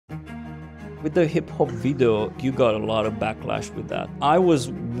With the hip hop video, you got a lot of backlash with that. I was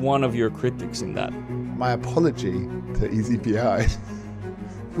one of your critics in that. My apology to EasyBI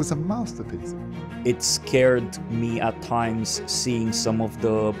was a masterpiece. It scared me at times seeing some of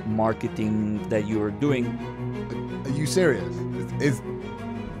the marketing that you were doing. Are you serious? Is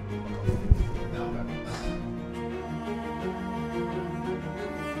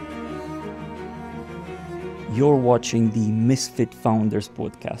You're watching the Misfit Founders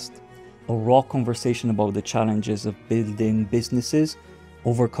podcast, a raw conversation about the challenges of building businesses,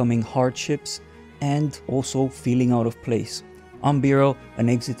 overcoming hardships, and also feeling out of place. I'm Biro, an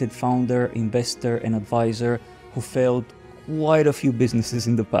exited founder, investor, and advisor who failed quite a few businesses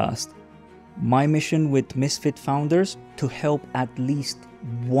in the past. My mission with Misfit Founders to help at least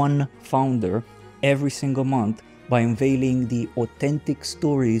one founder every single month by unveiling the authentic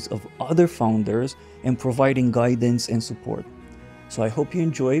stories of other founders and providing guidance and support. So I hope you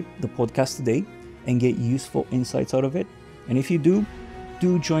enjoy the podcast today and get useful insights out of it. And if you do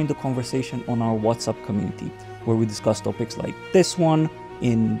join the conversation on our WhatsApp community, where we discuss topics like this one,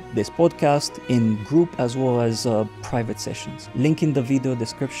 in this podcast, in group, as well as private sessions. Link in the video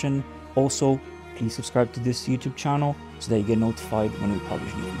description. Also, please subscribe to this YouTube channel so that you get notified when we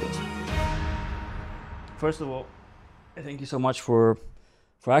publish new videos. First of all, thank you so much for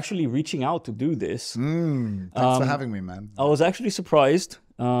actually reaching out to do this. Thanks for having me, man. I was actually surprised,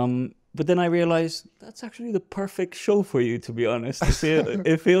 but then I realized that's actually the perfect show for you, to be honest.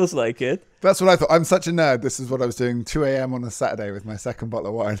 It feels like it. That's what I thought. I'm such a nerd. This is what I was doing 2 a.m. on a Saturday with my second bottle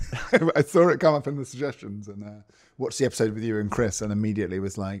of wine. I saw it come up in the suggestions and watched the episode with you and Chris and immediately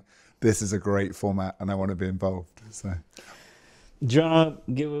was like, this is a great format and I want to be involved. So, Do you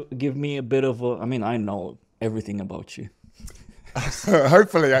want to give me a bit of I know everything about you.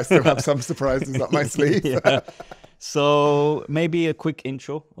 Hopefully I still have some surprises up my sleeve. Yeah. So maybe a quick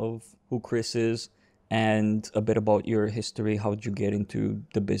intro of who Chris is and a bit about your history. How did you get into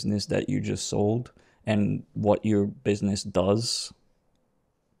the business that you just sold and what your business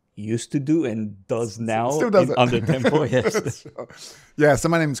used to do and does now? Still does it. Under Tempo, yes. Sure. Yeah, so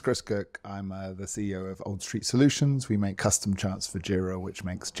my name is Chris Cooke. I'm the CEO of Old Street Solutions. We make custom charts for Jira, which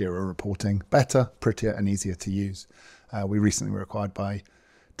makes Jira reporting better, prettier, and easier to use. We recently were acquired by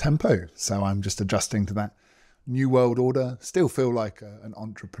Tempo, so I'm just adjusting to that new world order. Still feel like an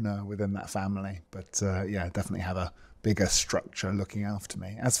entrepreneur within that family, but definitely have a bigger structure looking after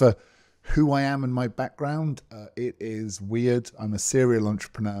me. As for who I am and my background, it is weird. I'm a serial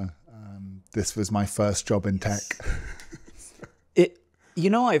entrepreneur. This was my first job in tech.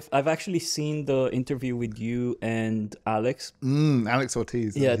 I've actually seen the interview with you and Alex. Alex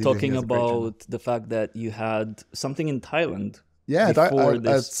Ortiz. Yeah, talking about the fact that you had something in Thailand. Yeah,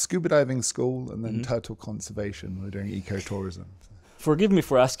 I scuba diving school and then turtle conservation. We're doing ecotourism. Forgive me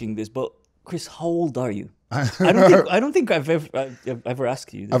for asking this, but Chris, how old are you? I don't think I've ever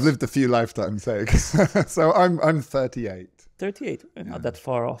asked you this. I've lived a few lifetimes, so I'm 38. 38, not that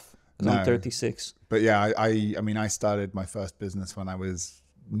far off. I'm 36. But yeah, I started my first business when I was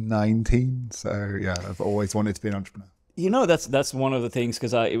 19. So yeah, I've always wanted to be an entrepreneur. That's one of the things,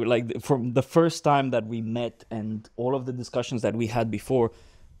 because from the first time that we met and all of the discussions that we had before,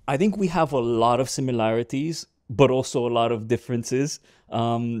 I think we have a lot of similarities, but also a lot of differences.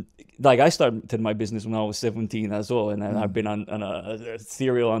 I started my business when I was 17 as well, and I've been a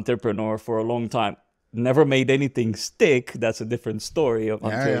serial entrepreneur for a long time. Never made anything stick. That's a different story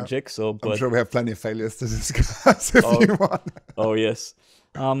until Jigsaw. But I'm sure we have plenty of failures to discuss if you want. Oh yes,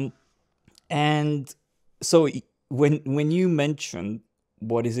 and so when you mentioned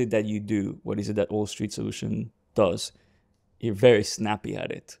what is it that you do, what is it that Old Street Solution does, you're very snappy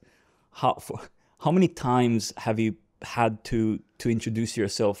at it. How many times have you had to introduce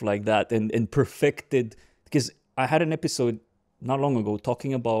yourself like that and perfected? Because I had an episode not long ago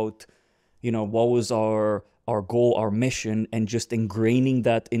talking about, what was our goal, our mission, and just ingraining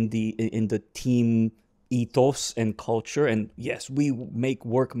that in the team ethos and culture. And yes, we make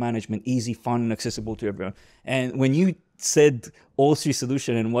work management easy, fun, and accessible to everyone. And when you said All Street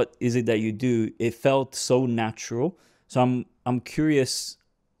Solution and what is it that you do, it felt so natural. So I'm curious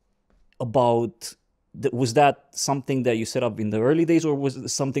about, was that something that you set up in the early days, or was it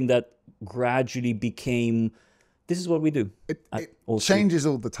something that gradually became, this is what we do? It changes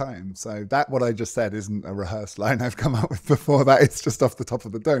all the time. So that what I just said isn't a rehearsed line I've come up with before. That it's just off the top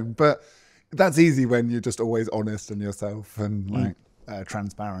of the dome. But that's easy when you're just always honest and yourself and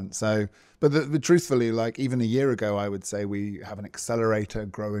transparent. So, but truthfully, even a year ago, I would say we have an accelerator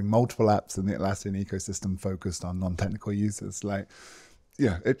growing multiple apps in the Atlassian ecosystem focused on non-technical users.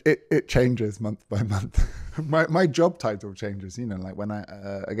 yeah, it changes month by month. My job title changes, you know, like when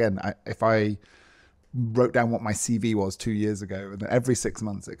if I wrote down what my CV was 2 years ago, and every 6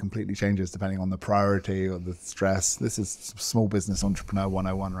 months it completely changes depending on the priority or the stress. This is small business entrepreneur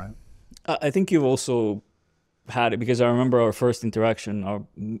 101, right? I think you've also had it, because I remember our first interaction, our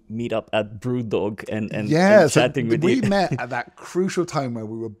meetup at Brewdog, and chatting with you. We met at that crucial time where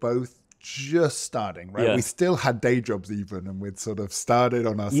we were both just starting, right? Yeah. We still had day jobs even, and we'd sort of started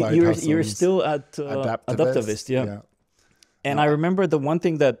on our side hustles. You're still at Adaptivist, yeah. And I remember the one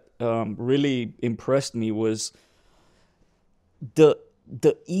thing that really impressed me was the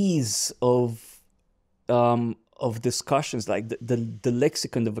ease of discussions, like the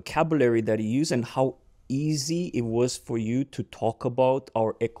lexicon, the vocabulary that you use, and how easy it was for you to talk about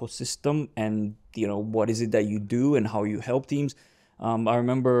our ecosystem and, you know, what is it that you do and how you help teams. I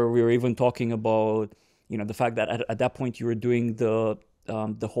remember we were even talking about, you know, the fact that at that point you were doing the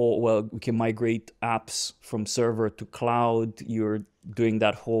whole, well, we can migrate apps from server to cloud. You're doing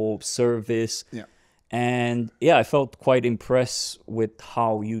that whole service. Yeah. And yeah, I felt quite impressed with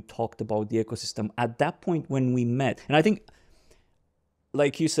how you talked about the ecosystem at that point when we met. And I think,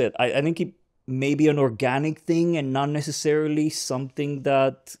 like you said, I think it may be an organic thing and not necessarily something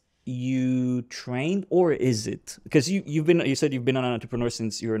that you trained, or is it? Because you said you've been an entrepreneur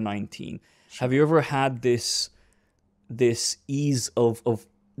since you were 19. Sure. Have you ever had this ease of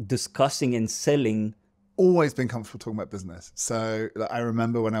discussing and selling? Always been comfortable talking about business. So I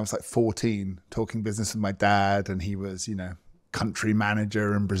remember when I was like 14 talking business with my dad, and he was, you know, country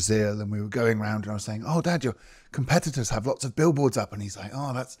manager in Brazil, and we were going around and I was saying, "Oh, Dad, your competitors have lots of billboards up." And he's like,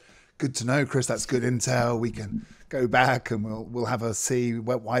 "Oh, that's good to know, Chris. That's good intel. We can go back and we'll have a see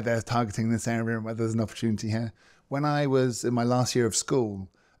why they're targeting this area and whether there's an opportunity here." When I was in my last year of school,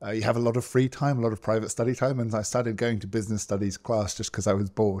 you have a lot of free time, a lot of private study time, and I started going to business studies class just because I was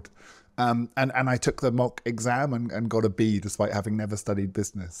bored. And I took the mock exam and got a B despite having never studied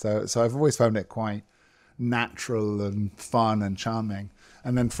business. So I've always found it quite natural and fun and charming.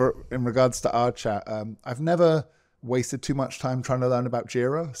 And then in regards to our chat, I've never wasted too much time trying to learn about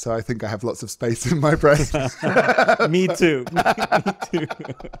Jira, so I think I have lots of space in my brain. Me too.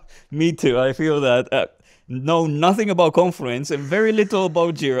 Me too. I feel that. Know nothing about Confluence and very little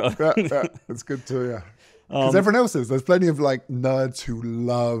about Jira. Yeah, it's good too, yeah. Because everyone else is. There's plenty of like nerds who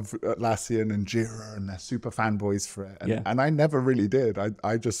love Atlassian and Jira, and they're super fanboys for it. And I never really did.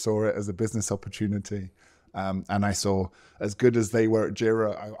 I just saw it as a business opportunity. And I saw, as good as they were at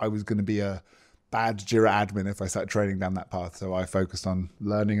Jira, I was going to be a bad Jira admin if I started training down that path. So I focused on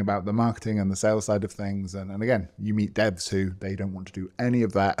learning about the marketing and the sales side of things. And again, you meet devs who they don't want to do any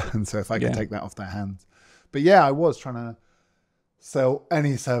of that. And so if I could take that off their hands. But yeah, I was trying to sell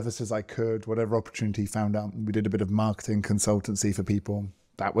any services I could, whatever opportunity found out. We did a bit of marketing consultancy for people.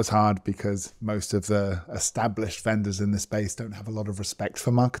 That was hard because most of the established vendors in this space don't have a lot of respect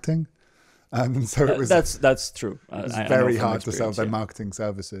for marketing. So it was that's true. It was very hard to sell their marketing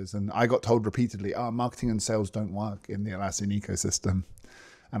services. And I got told repeatedly, marketing and sales don't work in the Atlassian ecosystem.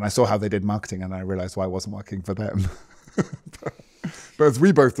 And I saw how they did marketing and I realized why it wasn't working for them. But as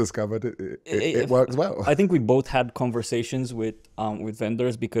we both discovered, it works well. I think we both had conversations with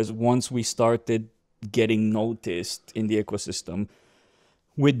vendors, because once we started getting noticed in the ecosystem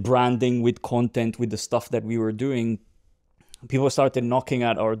with branding, with content, with the stuff that we were doing, people started knocking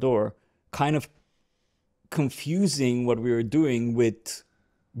at our door, kind of confusing what we were doing with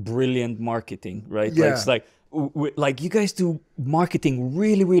brilliant marketing, right? Yeah. Like, it's like you guys do marketing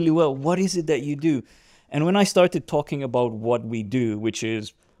really, really well. What is it that you do? And when I started talking about what we do, which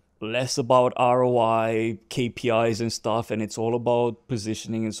is less about ROI, KPIs and stuff, and it's all about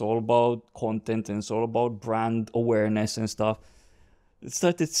positioning, it's all about content, and it's all about brand awareness and stuff, it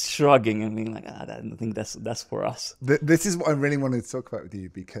started shrugging and being like, I don't think that's for us. This is what I really wanted to talk about with you,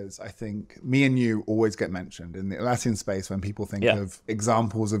 because I think me and you always get mentioned in the Atlassian space when people think of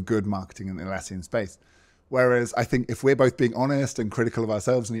examples of good marketing in the Atlassian space. Whereas I think if we're both being honest and critical of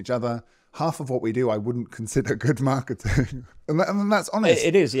ourselves and each other, half of what we do I wouldn't consider good marketing. and that's honest.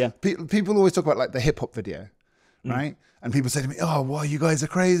 It is, yeah. People always talk about like the hip hop video, right? And people say to me, "Oh, wow, you guys are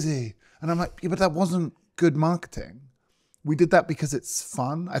crazy." And I'm like, yeah, but that wasn't good marketing. We did that because it's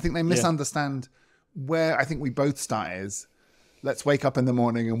fun. I think they misunderstand where I think we both start is, let's wake up in the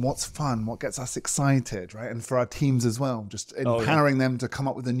morning and what's fun, what gets us excited, right? And for our teams as well, just empowering them to come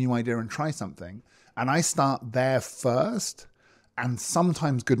up with a new idea and try something. And I start there first, and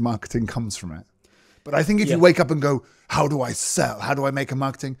sometimes good marketing comes from it. But I think if you wake up and go, how do I sell? How do I make a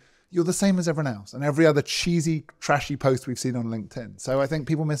marketing? you're the same as everyone else and every other cheesy, trashy post we've seen on LinkedIn. So I think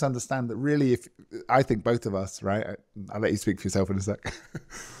people misunderstand that really, I think both of us, right? I'll let you speak for yourself in a sec.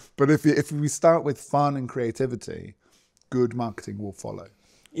 But if we start with fun and creativity, good marketing will follow.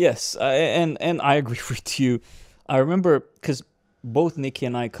 Yes, and I agree with you. I remember because both Nikki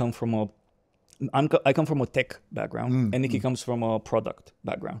and I come from I come from a tech background, and Nikki comes from a product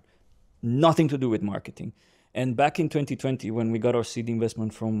background. Nothing to do with marketing. And back in 2020, when we got our seed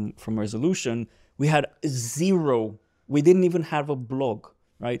investment from Resolution, we had zero. We didn't even have a blog,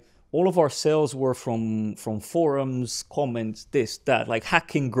 right? All of our sales were from forums, comments, this, that, like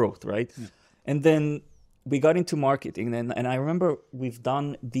hacking growth, right? Yeah. And then we got into marketing, and I remember we've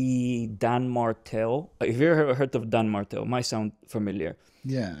done the Dan Martell. If you've ever heard of Dan Martell, might sound familiar.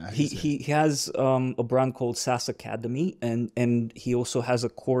 Yeah, he has a brand called SaaS Academy, and he also has a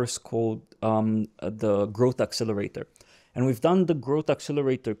course called the Growth Accelerator. And we've done the Growth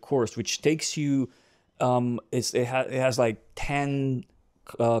Accelerator course, which takes you, it has like 10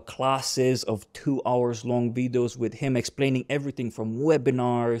 classes of 2 hours long videos with him explaining everything from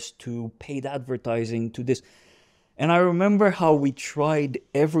webinars to paid advertising to this. And I remember how we tried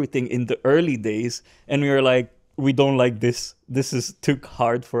everything in the early days, and we were like, we don't like this. This is too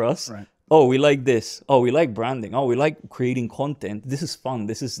hard for us. Right. Oh, we like this. Oh, we like branding. Oh, we like creating content. This is fun.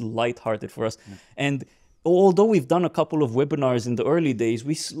 This is lighthearted for us. Yeah. And although we've done a couple of webinars in the early days,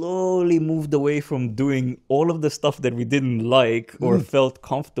 we slowly moved away from doing all of the stuff that we didn't like or felt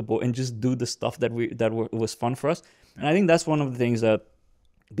comfortable, and just do the stuff that was fun for us. And I think that's one of the things that,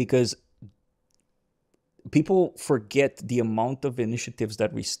 because people forget the amount of initiatives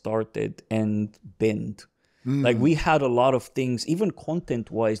that we started and binned. Like we had a lot of things, even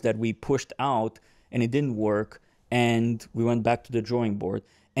content-wise, that we pushed out and it didn't work, and we went back to the drawing board.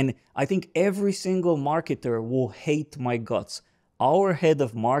 And I think every single marketer will hate my guts. Our head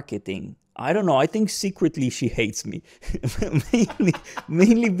of marketing, I don't know, I think secretly she hates me.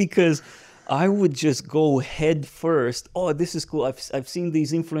 mainly because I would just go head first. Oh, this is cool. I've seen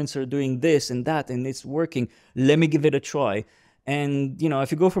these influencers doing this and that, and it's working. Let me give it a try. And, you know,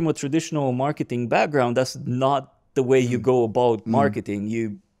 if you go from a traditional marketing background, that's not the way you go about marketing.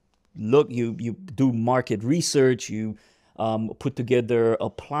 You do market research, you put together a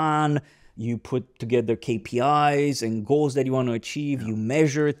plan, you put together KPIs and goals that you want to achieve, you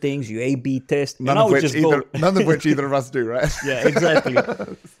measure things, you A/B test. None of which either of us do, right? Yeah, exactly.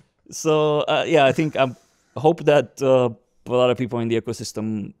 So, I think I hope that a lot of people in the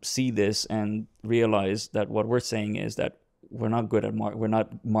ecosystem see this and realize that what we're saying is that we're not good at we're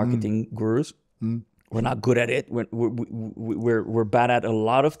not marketing gurus. We're not good at it. We're bad at a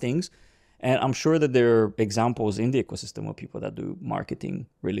lot of things, and I'm sure that there are examples in the ecosystem of people that do marketing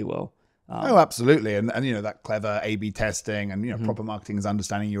really well. Oh, absolutely, and you know, that clever A/B testing, and you know, proper marketing is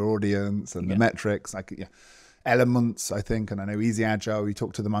understanding your audience and the metrics, like elements, I think. And I know Easy Agile, we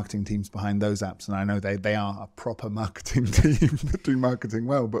talk to the marketing teams behind those apps, and I know they are a proper marketing team that do marketing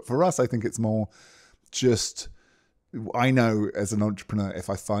well. But for us, I think it's more just, I know as an entrepreneur, if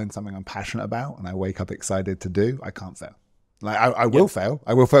I find something I'm passionate about and I wake up excited to do, I can't fail. Like I will fail.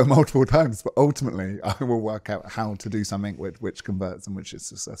 I will fail multiple times, but ultimately I will work out how to do something which converts and which is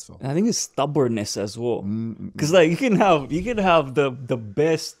successful. And I think it's stubbornness as well, because like you can have the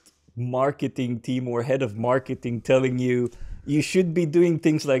best marketing team or head of marketing telling you should be doing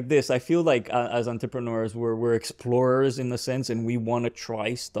things like this. I feel like as entrepreneurs, we're explorers in a sense, and we want to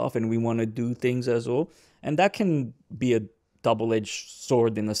try stuff and we want to do things as well. And that can be a double-edged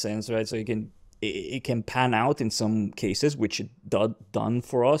sword in a sense, right? So it can pan out in some cases, which it done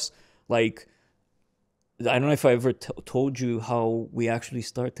for us. Like, I don't know if I ever told you how we actually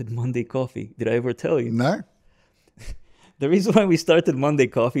started Monday Coffee. Did I ever tell you? No. The reason why we started Monday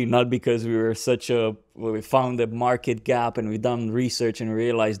Coffee, not because we found a market gap and we done research and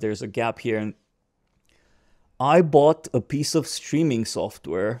realized there's a gap here. And I bought a piece of streaming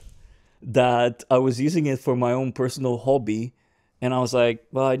software that I was using it for my own personal hobby. And I was like,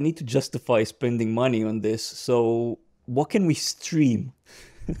 well, I need to justify spending money on this. So what can we stream?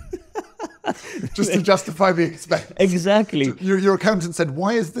 Just to justify the expense. Exactly. Your accountant said,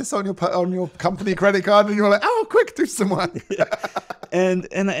 why is this on your company credit card? And you were like, oh, quick, do some work. And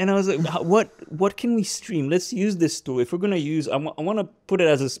I was like, what can we stream? Let's use this tool. If we're going to use, I want to put it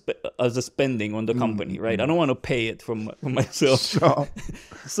as a spending on the company, right? I don't want to pay it for myself. Sure.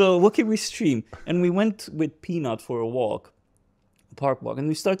 So what can we stream? And we went with Peanut for a park walk, and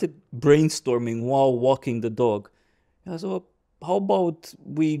we started brainstorming while walking the dog. And I was like, how about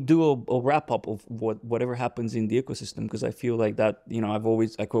we do a wrap up of whatever happens in the ecosystem? Because I feel like that, you know, I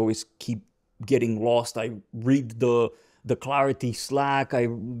could always keep getting lost. I read the the clarity slack. I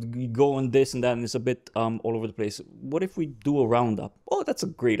go on this and that, and it's a bit all over the place. What if we do a roundup? Oh, that's a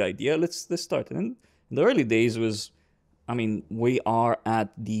great idea. Let's start. And in the early days was, I mean, we are at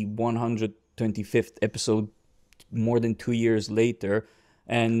the 125th episode, more than 2 years later,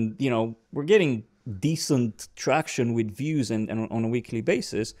 and you know, we're getting decent traction with views and on a weekly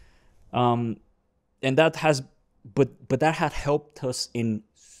basis, and that has, but that had helped us in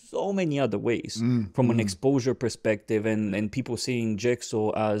so many other ways, from an exposure perspective, and people seeing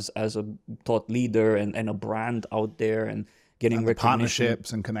Jigsaw as a thought leader and a brand out there, and getting and recognition,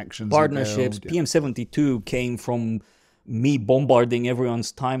 partnerships and connections. PM72 came from me bombarding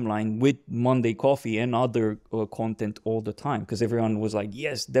everyone's timeline with Monday Coffee and other content all the time, because everyone was like,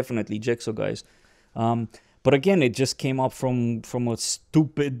 yes, definitely Jigsaw guys. But again, it just came up from a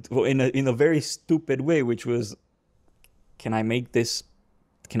stupid, in a very stupid way, which was, can I make this?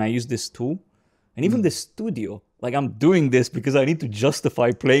 Can I use this tool? And even the studio, like, I'm doing this because I need to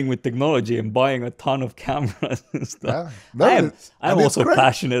justify playing with technology and buying a ton of cameras and stuff. Yeah, I'm also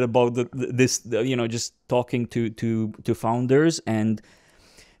passionate about this, you know, just talking to founders and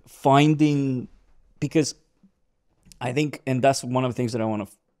finding, because I think, and that's one of the things that I want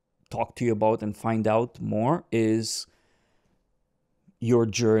to talk to you about and find out more, is your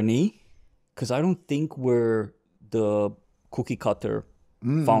journey, because I don't think we're the cookie cutter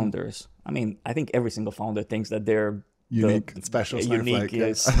founders. I mean, I think every single founder thinks that they're unique, special,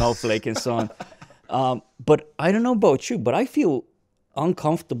 snowflake, snowflake and so on. But I don't know about you, but I feel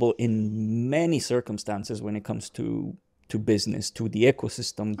uncomfortable in many circumstances when it comes to business, to the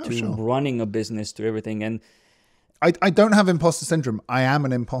ecosystem, running a business, to everything. And I don't have imposter syndrome. I am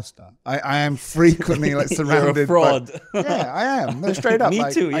an imposter. I am frequently like surrounded. You're a fraud. Yeah, I am. No, straight up. Me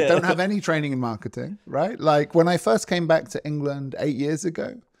like, too. Yeah. I don't have any training in marketing, right? Like when I first came back to England 8 years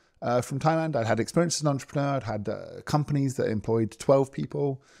ago from Thailand, I'd had experience as an entrepreneur. I'd had companies that employed 12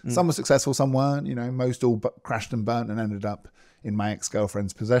 people. Some were successful, some weren't. You know, most all crashed and burnt and ended up in my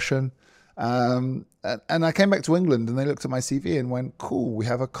ex-girlfriend's possession. And I came back to England and they looked at my CV and went, cool, we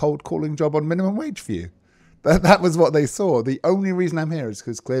have a cold calling job on minimum wage for you. That was what they saw. The only reason I'm here is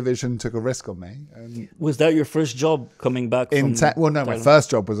because Clear Vision took a risk on me. And was that your first job coming back from well, no, my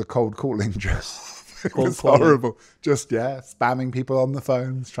first job was a cold calling job. It was horrible. Just, spamming people on the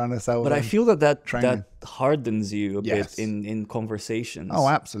phones, trying to sell But them I feel that hardens you a bit in conversations. Oh,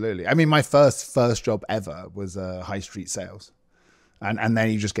 absolutely. I mean, my first job ever was high street sales. And then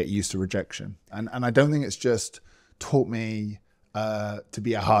you just get used to rejection. And I don't think it's just taught me to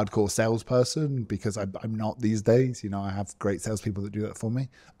be a hardcore salesperson, because I'm not these days. You know, I have great salespeople that do that for me.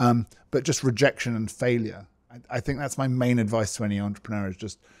 But just rejection and failure. I think that's my main advice to any entrepreneur, is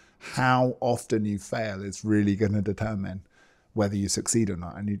just how often you fail is really going to determine whether you succeed or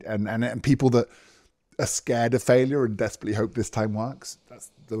not. And people that are scared of failure and desperately hope this time works,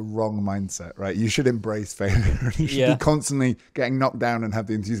 that's the wrong mindset, right? You should embrace failure. You should be constantly getting knocked down and have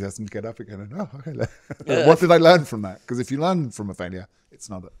the enthusiasm to get up again. And what did I learn from that? Because if you learn from a failure,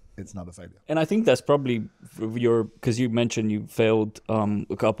 it's not a failure. And I think that's probably because you mentioned you failed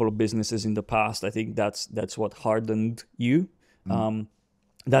a couple of businesses in the past. I think that's what hardened you.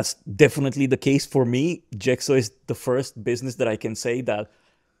 That's definitely the case for me. Jigsaw is the first business that I can say that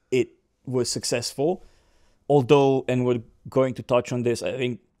it was successful. Although, and we're going to touch on this, I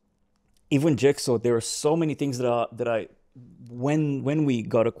think even Jigsaw, there are so many things that I when we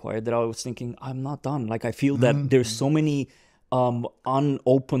got acquired, that I was thinking, I'm not done. Like, I feel that there's so many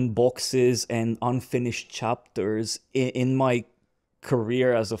unopened boxes and unfinished chapters in my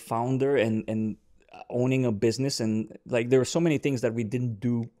career as a founder and owning a business. And like, there are so many things that we didn't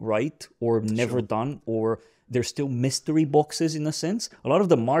do right or never done, or there's still mystery boxes in a sense. A lot of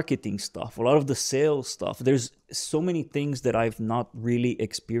the marketing stuff, a lot of the sales stuff, there's so many things that I've not really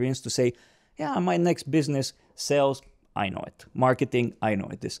experienced to say, yeah, my next business, sales, I know it. Marketing, I know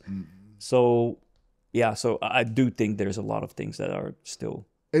it. So I do think there's a lot of things that are still...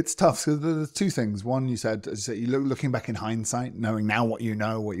 It's tough. So there's two things. One, you said you looking back in hindsight, knowing now what you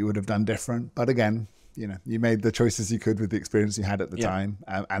know, what you would have done different. But again, you know, you made the choices you could with the experience you had at the time.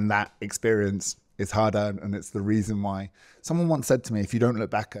 And that experience is hard-earned, and it's the reason why. Someone once said to me, if you don't look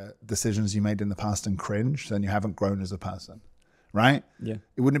back at decisions you made in the past and cringe, then you haven't grown as a person. Right? Yeah.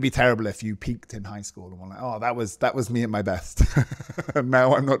 It wouldn't be terrible if you peaked in high school and were like, oh, that was me at my best. And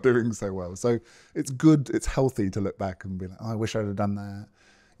now I'm not doing so well. So it's good, it's healthy to look back and be like, oh, I wish I'd have done that.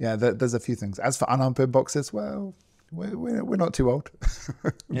 Yeah, there's a few things. As for unopened boxes, well, we're not too old.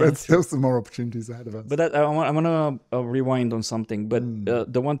 There's still some more opportunities ahead of us. But I want to rewind on something. But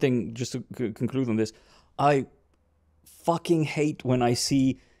the one thing, just to conclude on this, I fucking hate when I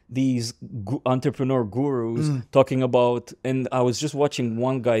see these entrepreneur gurus talking about, and I was just watching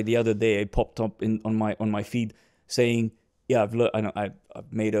one guy the other day. It popped up on my feed saying, "Yeah,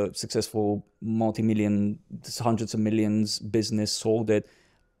 I've made a successful multi-million, hundreds of millions business, sold it.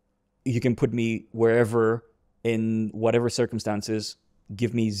 You can put me wherever in whatever circumstances.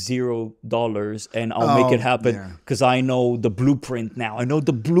 Give me $0 and I'll make it happen because I know the blueprint now. I know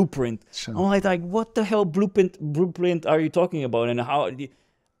the blueprint." Sure. I'm like, what the hell blueprint are you talking about? And how?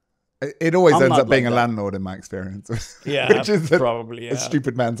 It always I'm ends not up being like a that. landlord in my experience. Yeah, which is probably. a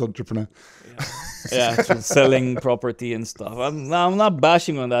stupid man's entrepreneur. Yeah, selling property and stuff. I'm not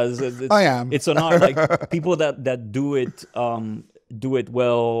bashing on that. I am. It's an art. Like people that do it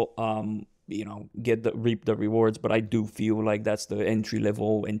well. Reap the rewards. But I do feel like that's the entry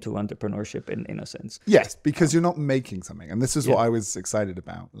level into entrepreneurship in a sense. Yes, because you're not making something, and this is what I was excited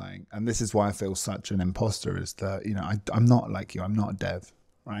about. Like, and this is why I feel such an imposter. Is that I'm not like you. I'm not a dev,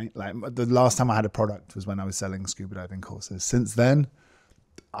 right? Like the last time I had a product was when I was selling scuba diving courses. Since then,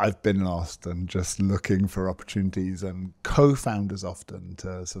 I've been lost and just looking for opportunities and co-founders often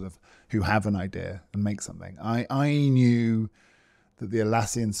to sort of who have an idea and make something. I knew that the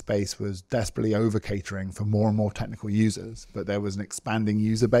Atlassian space was desperately over-catering for more and more technical users, but there was an expanding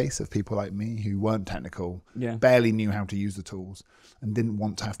user base of people like me who weren't technical, barely knew how to use the tools, and didn't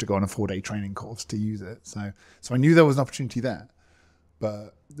want to have to go on a 4-day training course to use it. So I knew there was an opportunity there,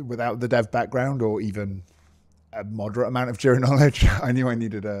 but without the dev background or even a moderate amount of Jira knowledge, I knew I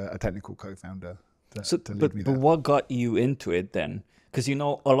needed a technical co-founder to lead me there. But what got you into it then? Because, a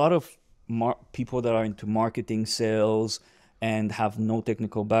lot of people that are into marketing, sales, and have no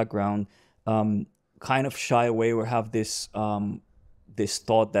technical background, kind of shy away or have this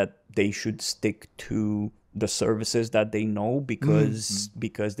thought that they should stick to the services that they know because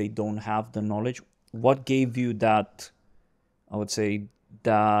they don't have the knowledge. What gave you that? I would say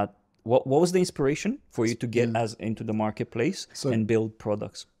that. What was the inspiration for you to get as into the marketplace and build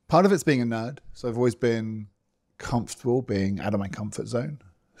products? Part of it's being a nerd. So I've always been comfortable being out of my comfort zone.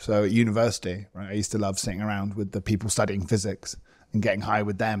 So at university, right, I used to love sitting around with the people studying physics and getting high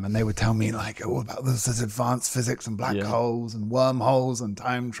with them. And they would tell me like all about this advanced physics and black holes and wormholes and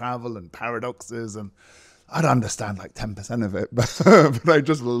time travel and paradoxes. And I'd understand like 10% of it, but I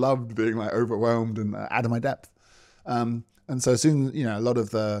just loved being like overwhelmed and out of my depth. And so soon, a lot of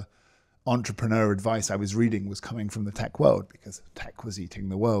the entrepreneur advice I was reading was coming from the tech world because tech was eating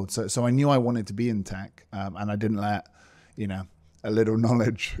the world. So I knew I wanted to be in tech, and I didn't let, a little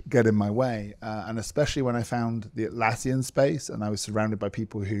knowledge get in my way. And especially when I found the Atlassian space and I was surrounded by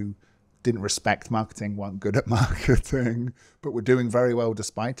people who didn't respect marketing, weren't good at marketing, but were doing very well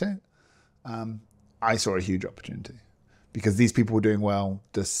despite it, I saw a huge opportunity because these people were doing well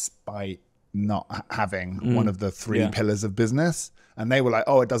despite not having one of the three pillars of business. And they were like,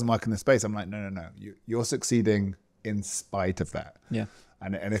 oh, it doesn't work in this space. I'm like, no. You're succeeding in spite of that. Yeah.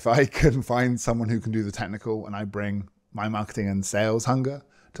 And if I can find someone who can do the technical and I bring my marketing and sales hunger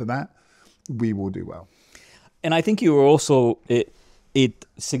to that, we will do well. And I think you were also, it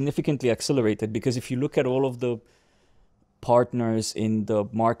significantly accelerated because if you look at all of the partners in the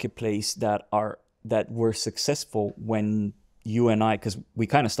marketplace that were successful when you and I, because we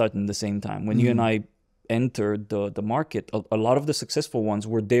kind of started at the same time, when you and I entered the market, a lot of the successful ones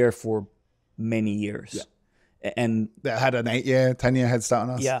were there for many years. Yeah. And they had an 8-year, 10-year head start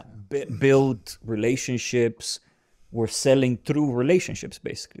on us. Yeah. Build relationships. We're selling through relationships,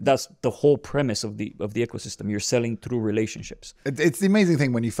 basically. That's the whole premise of the ecosystem. You're selling through relationships. It's the amazing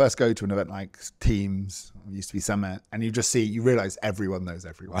thing when you first go to an event like Teams, it used to be Summit, and you realize everyone knows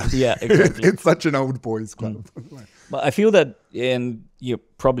everyone. Yeah, exactly. It's such an old boys club. But I feel that, and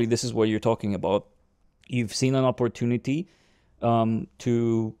probably this is what you're talking about, you've seen an opportunity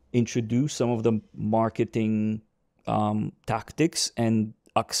to introduce some of the marketing tactics and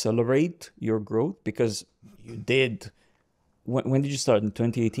accelerate your growth because you did. When did you start? In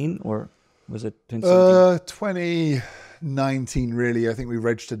 2018 or was it 2017? 2019, really. I think we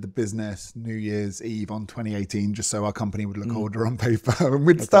registered the business New Year's Eve on 2018, just so our company would look older on paper. And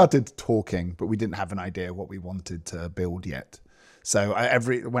we'd started talking, but we didn't have an idea what we wanted to build yet. So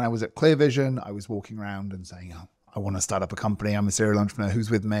when I was at Clear Vision, I was walking around and saying, oh, I want to start up a company. I'm a serial entrepreneur. Who's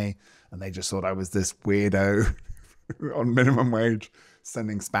with me? And they just thought I was this weirdo on minimum wage,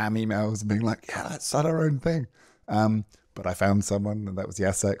 sending spam emails and being like, yeah, let's start our own thing. But I found someone, and that was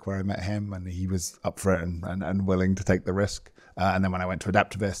Jacek, where I met him, and he was up for it and willing to take the risk. And then when I went to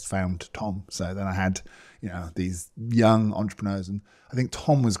Adaptivist, found Tom. So then I had, these young entrepreneurs. And I think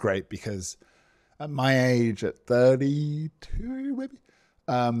Tom was great because at my age, at 32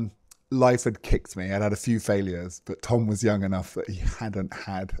 maybe, life had kicked me. I'd had a few failures, but Tom was young enough that he hadn't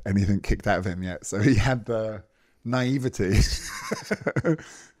had anything kicked out of him yet. So he had the naivety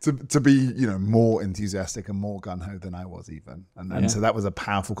to be, you know, more enthusiastic and more gung-ho than I was even. And so that was a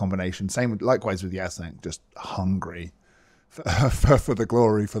powerful combination. Same, likewise with Yasnek, just hungry for the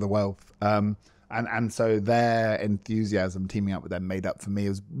glory, for the wealth. And so their enthusiasm teaming up with them made up for me. It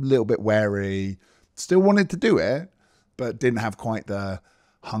was a little bit wary, still wanted to do it, but didn't have quite the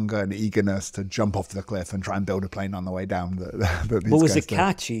hunger and eagerness to jump off the cliff and try and build a plane on the way down. But was it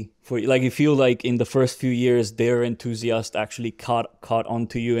catchy for you? Like, you feel like in the first few years, their enthusiast actually caught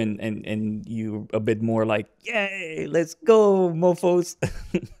onto you, and you a bit more like, yay, let's go, mofos.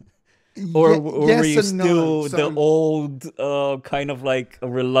 Or were you still the old, kind of like a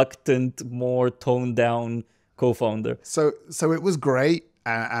reluctant, more toned down co-founder? So it was great,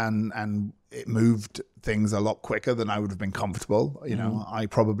 and it moved things a lot quicker than I would have been comfortable. You know, I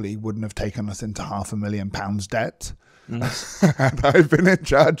probably wouldn't have taken us into £500,000 debt had I been in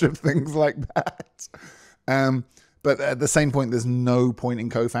charge of things like that. But at the same point, there's no point in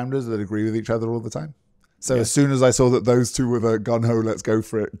co-founders that agree with each other all the time. So as soon as I saw that those two were the gun-ho, let's go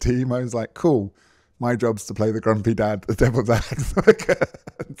for it team, I was like, cool. My job's to play the grumpy dad, the devil's advocate.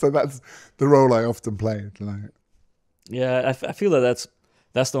 So that's the role I often played. Like, yeah, I feel that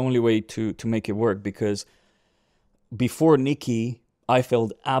that's the only way to make it work, because before Nikki, I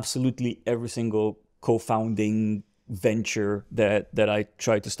failed absolutely every single co-founding venture that I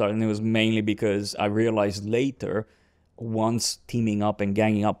tried to start. And it was mainly because I realized later, once teaming up and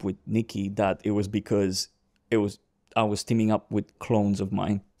ganging up with Nikki, that it was because I was teaming up with clones of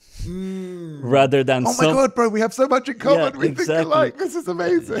mine. Rather than my god, bro, we have so much in common. Yeah, we exactly. think alike. This is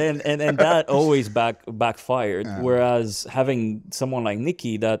amazing. And that always backfired. Whereas having someone like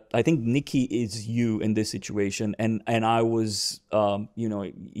Nikki, that I think Nikki is you in this situation, and I was you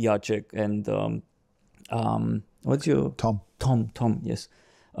know, Jacek and what's your Tom, yes.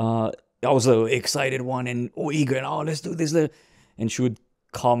 I was the excited one and eager and let's do this, and she would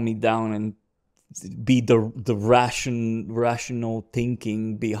calm me down and be the rational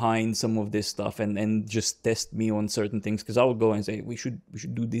thinking behind some of this stuff, and just test me on certain things, because I would go and say we should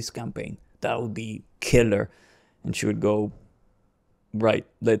do this campaign, that would be killer, and she would go, right,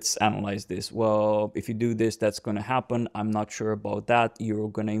 let's analyze this. Well, if you do this, that's going to happen. I'm not sure about that. You're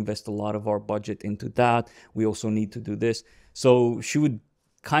going to invest a lot of our budget into that. We also need to do this. So she would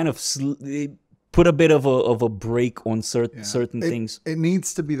kind of put a bit of a break on certain things. It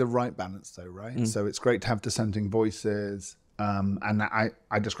needs to be the right balance, though, right? So it's great to have dissenting voices, and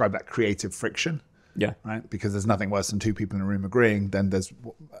I describe that creative friction. Yeah. Right. Because there's nothing worse than two people in a room agreeing. Then there's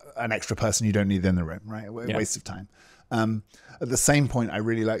an extra person you don't need in the room. Right. A waste of time. At the same point, I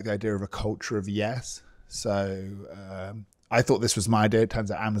really like the idea of a culture of yes. So I thought this was my idea. It turns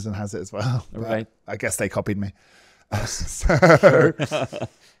out Amazon has it as well. Right. I guess they copied me. Sure.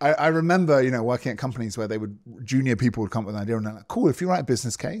 I remember, you know, working at companies where junior people would come up with an idea and they're like, cool, if you write a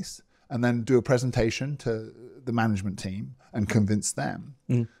business case and then do a presentation to the management team and convince them,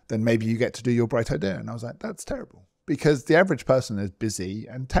 then maybe you get to do your bright idea. And I was like, that's terrible, because the average person is busy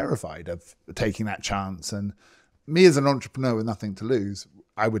and terrified of taking that chance. And me as an entrepreneur with nothing to lose,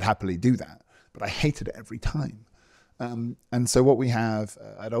 I would happily do that, but I hated it every time. And so what we have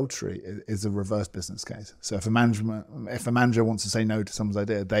at Oldstreet is a reverse business case. So if a manager wants to say no to someone's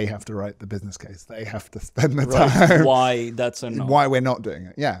idea, they have to write the business case. They have to spend the time. Why that's a no. Why we're not doing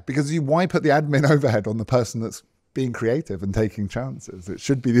it. Yeah, because why put the admin overhead on the person that's being creative and taking chances? It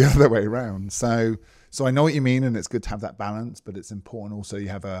should be the other way around. So I know what you mean, and it's good to have that balance, but it's important also you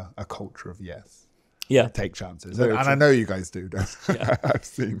have a culture of yes. Yeah, take chances, and I know you guys do. Yeah. I've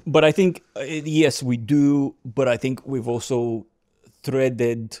seen. But I think yes, we do. But I think we've also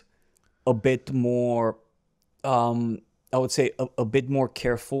threaded a bit more. I would say a bit more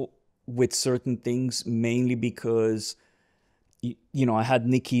careful with certain things, mainly because you know, I had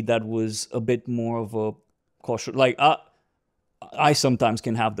Nikki that was a bit more of a cautious. Like I sometimes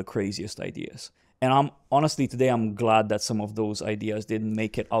can have the craziest ideas, and today I'm glad that some of those ideas didn't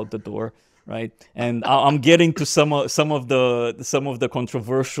make it out the door. Right, and I'm getting to some of the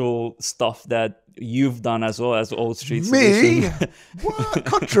controversial stuff that you've done as well as Old Street Solution. Me? What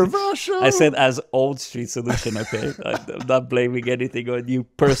controversial? I said as Old Street Solution. Okay, I'm not blaming anything on you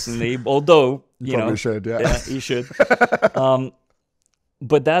personally, although you probably know, should. Yeah, you should.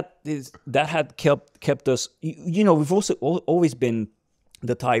 But that had kept us. You know, we've also always been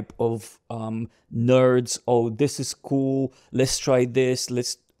the type of nerds. Oh, this is cool. Let's try this.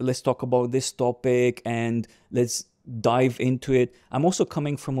 Let's talk about this topic and let's dive into it. I'm also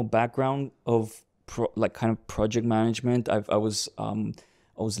coming from a background of kind of project management. I was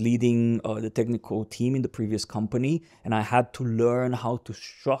I was leading the technical team in the previous company, and I had to learn how to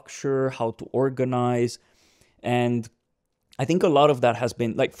structure, how to organize. And I think a lot of that has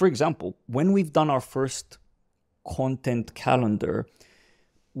been, like, for example, when we've done our first content calendar,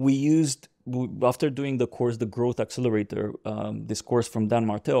 we used, after doing the course, the Growth Accelerator, this course from Dan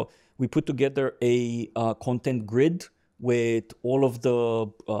Martell, we put together a content grid with all of the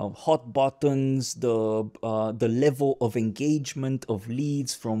hot buttons, the level of engagement of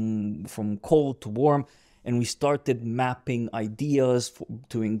leads from cold to warm, and we started mapping ideas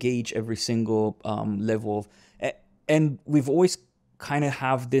to engage every single level of. And we've always kind of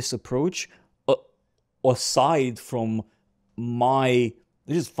have this approach, aside from let's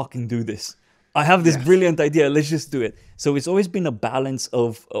just fucking do this. I have this brilliant idea. Let's just do it. So it's always been a balance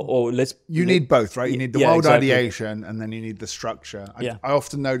of, You need both, right? You need the wild ideation, and then you need the structure. Yeah. I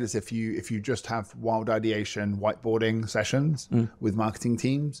often notice if you just have wild ideation whiteboarding sessions with marketing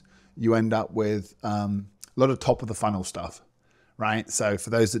teams, you end up with a lot of top of the funnel stuff, right? So for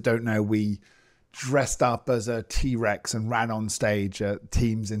those that don't know, we dressed up as a T-Rex and ran on stage at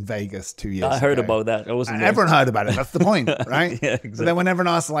Teams in Vegas 2 years ago. I heard about that. I wasn't there. Everyone heard about it. That's the point, right? Yeah, exactly. But then when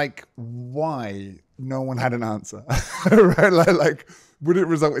everyone asked, like, why, no one had an answer. Right? Like, would it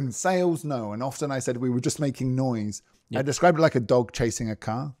result in sales? No. And often I said we were just making noise. Yeah. I described it like a dog chasing a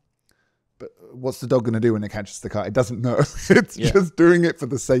car. But what's the dog going to do when it catches the car? It doesn't know. It's just doing it for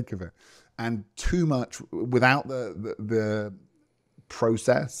the sake of it. And too much without the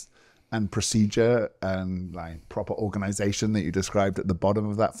process and procedure and like proper organization that you described at the bottom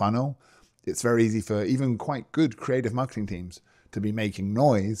of that funnel, it's very easy for even quite good creative marketing teams to be making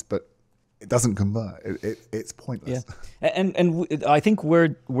noise, but it doesn't convert. It's pointless. Yeah, and I think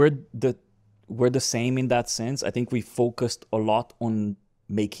we're the same in that sense. I think we focused a lot on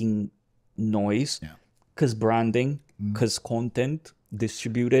making noise, because branding, because content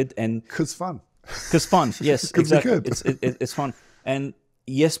distributed, and because fun. Yes, exactly. It's fun. And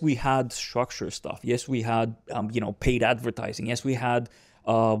yes, we had structure stuff. Yes, we had paid advertising. Yes, we had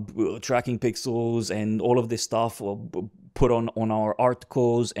tracking pixels and all of this stuff put on our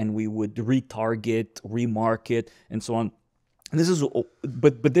articles, and we would retarget, remarket, and so on. And this is,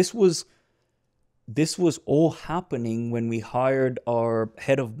 but this was all happening when we hired our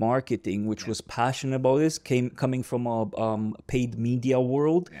head of marketing, which was passionate about this, coming from a paid media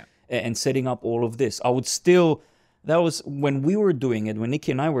world, and setting up all of this. That was when we were doing it, when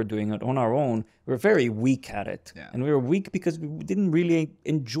Nikki and I were doing it on our own, we were very weak at it. Yeah. And we were weak because we didn't really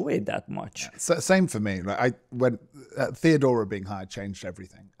enjoy it that much. Yeah. So, same for me. Like when Theodora being hired changed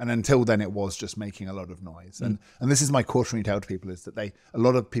everything. And until then, it was just making a lot of noise. And this is my cautionary tale to people, is that a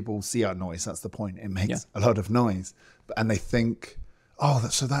lot of people see our noise. That's the point. It makes a lot of noise. And they think,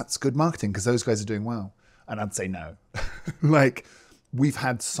 so that's good marketing because those guys are doing well. And I'd say no. Like, we've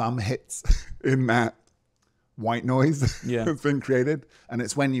had some hits in that white noise that's been created, and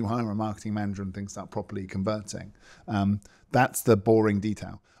it's when you hire a marketing manager and things start properly converting. That's the boring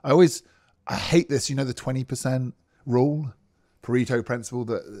detail. I hate this, the 20% rule, Pareto principle,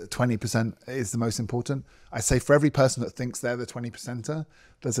 that 20% is the most important. I say for every person that thinks they're the 20%er,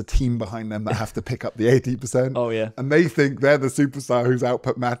 there's a team behind them that have to pick up the 80%. Oh yeah. And they think they're the superstar whose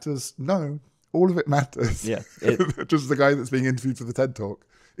output matters. No, all of it matters. Yeah. Just the guy that's being interviewed for the TED Talk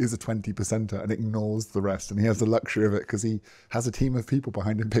is a 20%er and ignores the rest, and he has the luxury of it because he has a team of people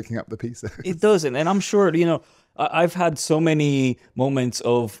behind him picking up the pieces. It doesn't, and I'm sure I've had so many moments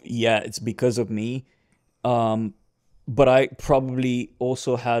of it's because of me, but I probably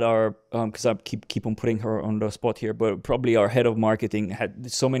also had our because I keep on putting her on the spot here, but probably our head of marketing had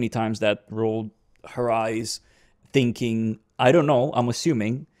so many times that rolled her eyes, thinking, I don't know, I'm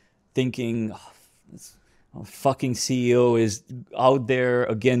assuming, thinking, our fucking CEO is out there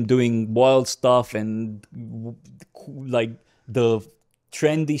again doing wild stuff and like the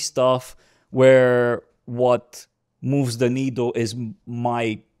trendy stuff, where what moves the needle is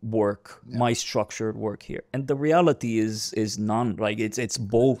my work, my structured work here. And the reality is none. Like it's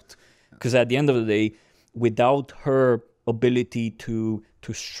both, because at the end of the day, without her ability to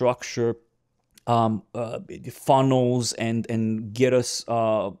structure funnels and get us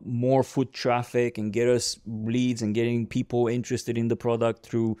more foot traffic and get us leads and getting people interested in the product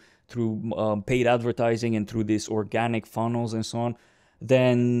through paid advertising and through these organic funnels and so on,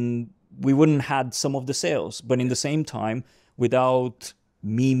 then we wouldn't had some of the sales. But in the same time, without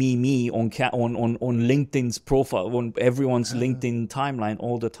me on LinkedIn's profile, on everyone's LinkedIn timeline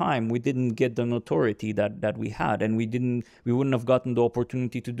all the time, we didn't get the notoriety that we had, and we wouldn't have gotten the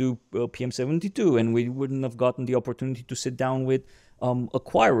opportunity to do PM72, and we wouldn't have gotten the opportunity to sit down with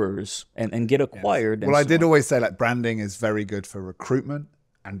acquirers and get acquired. Well, I did always say, like, branding is very good for recruitment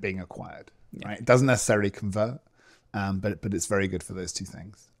and being acquired. Right? It doesn't necessarily convert, but it's very good for those two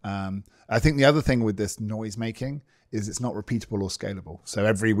things. I think the other thing with this noise making is it's not repeatable or scalable. So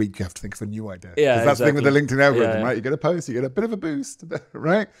every week you have to think of a new idea. Yeah, that's the thing with the LinkedIn algorithm, yeah. right? You get a post, you get a bit of a boost,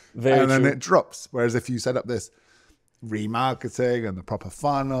 right? Very and then true. it drops. Whereas if you set up this remarketing and the proper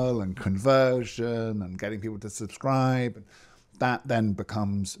funnel and conversion and getting people to subscribe, that then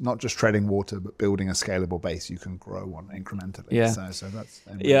becomes not just treading water, but building a scalable base you can grow on incrementally. Yeah. So that's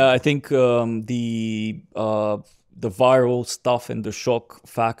I think the viral stuff and the shock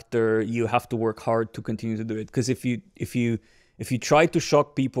factor, you have to work hard to continue to do it. Because if you try to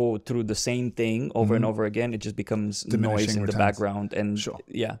shock people through the same thing over and over again, it just becomes noise in the background. And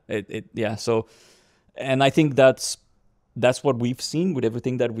So, and I think that's what we've seen with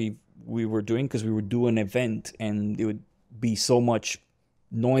everything that we were doing, because we would do an event and it would be so much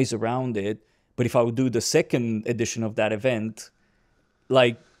noise around it. But if I would do the second edition of that event,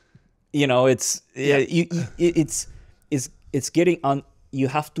 like, it's getting on. You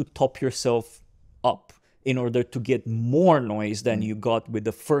have to top yourself up in order to get more noise than you got with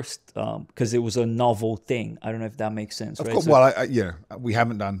the first, because it was a novel thing. I don't know if that makes sense. Of right? course. Well, we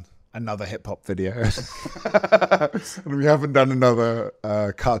haven't done another hip hop video, and we haven't done another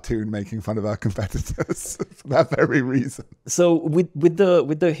cartoon making fun of our competitors for that very reason. So with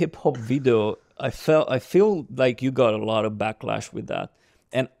the hip hop video, I feel like you got a lot of backlash with that.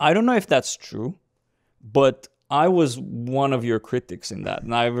 And I don't know if that's true, but I was one of your critics in that.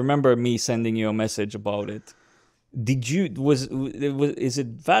 And I remember me sending you a message about it. Is it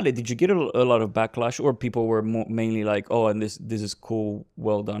valid? Did you get a lot of backlash, or people were mainly like, oh, and this is cool,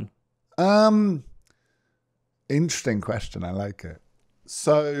 well done? Interesting question. I like it.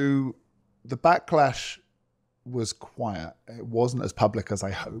 So the backlash was quiet. It wasn't as public as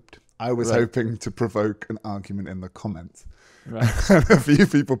I hoped. I was hoping to provoke an argument in the comments. Right. And a few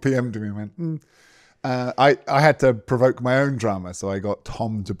people PM'd me and went, I had to provoke my own drama. So I got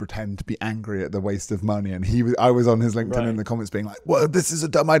Tom to pretend to be angry at the waste of money. And I was on his LinkedIn in the comments being like, well, this is a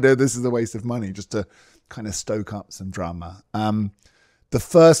dumb idea. This is a waste of money, just to kind of stoke up some drama. The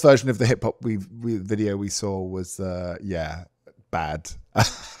first version of the hip hop video we saw was, bad.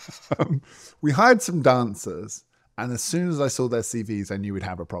 We hired some dancers. And as soon as I saw their CVs, I knew we'd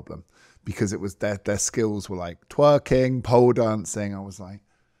have a problem, because it was their skills were like twerking, pole dancing. I was like,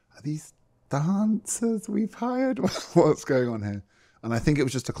 are these dancers we've hired? What's going on here? And I think it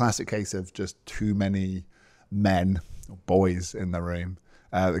was just a classic case of just too many men or boys in the room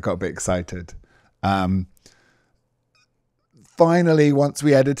that got a bit excited. Finally, once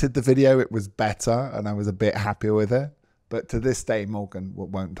we edited the video, it was better and I was a bit happier with it. But to this day, Morgan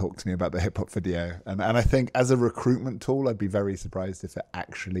won't talk to me about the hip hop video. And I think as a recruitment tool, I'd be very surprised if it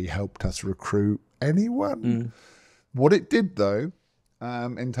actually helped us recruit anyone. What it did, though,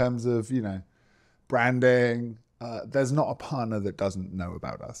 in terms of, branding, there's not a partner that doesn't know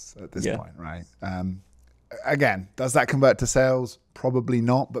about us at this point, right? Again, does that convert to sales? Probably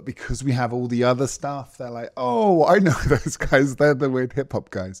not. But because we have all the other stuff, they're like, oh, I know those guys. They're the weird hip hop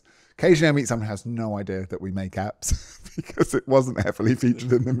guys. Occasionally I meet someone who has no idea that we make apps because it wasn't heavily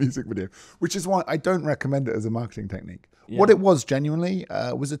featured in the music video, which is why I don't recommend it as a marketing technique. What it was genuinely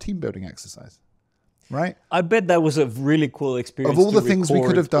was a team building exercise, right? I bet that was a really cool experience. Of all the things we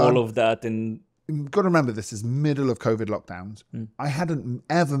could have done, all of that, and you've got to remember, this is middle of COVID lockdowns. I hadn't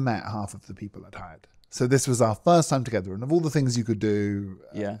ever met half of the people I'd hired. So this was our first time together. And of all the things you could do,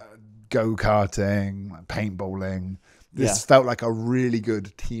 go-karting, paintballing, this felt like a really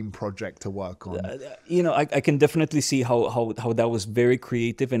good team project to work on. I can definitely see how that was very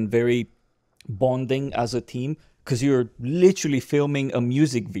creative and very bonding as a team, because you're literally filming a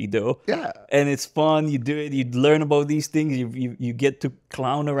music video. Yeah. And it's fun. You do it. You learn about these things. You get to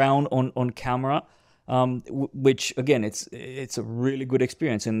clown around on camera, which, again, it's a really good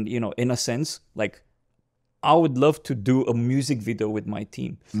experience. And, in a sense, like, I would love to do a music video with my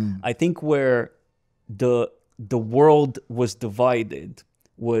team. I think where the world was divided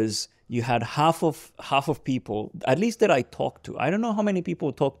was you had half of people, at least that I talked to. I don't know how many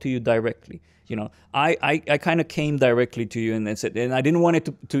people talk to you directly. I kind of came directly to you and said, and I didn't want it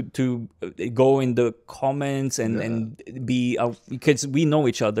to go in the comments and be because we know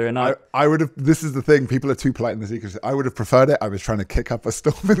each other. And I would have. This is the thing. People are too polite in the secret. I would have preferred it. I was trying to kick up a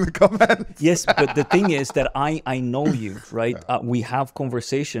storm in the comments. Yes, but the thing is that I know you, right? We have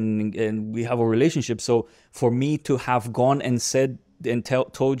conversation and we have a relationship. So for me to have gone and said and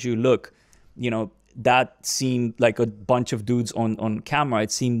told you, look, that seemed like a bunch of dudes on camera.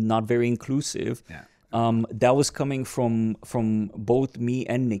 It seemed not very inclusive. That was coming from both me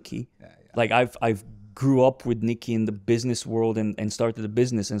and Nikki. Like I've grew up with Nikki in the business world and started a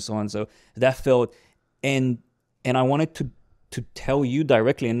business and so on. So that felt, and I wanted to tell you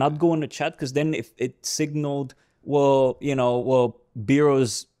directly and not go in the chat, because then if it signaled, well,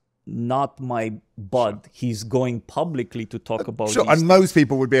 Biro's not my bud. He's going publicly to talk about sure, these and most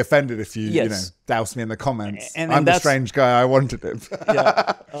people would be offended if you, Yes. douse me in the comments. And I'm the that's- strange guy. I wanted it.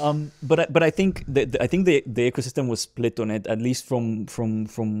 yeah. But I think the ecosystem was split on it, at least from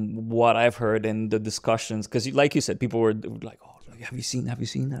what I've heard and the discussions, because like you said, people were like, oh, have you seen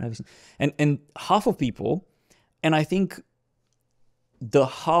that? And half of people, and I think the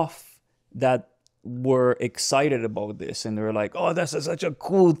half that were excited about this and they were like, oh, that's such a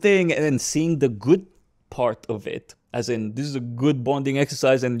cool thing, and then seeing the good part of it, as in this is a good bonding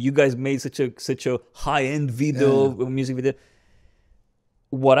exercise and you guys made such a high-end video, music video.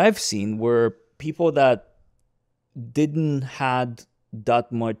 What I've seen were people that didn't had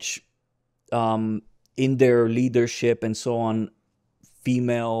that much in their leadership and so on,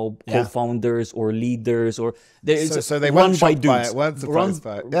 female co-founders or leaders, or So they run weren't by shocked by dudes, it, weren't surprised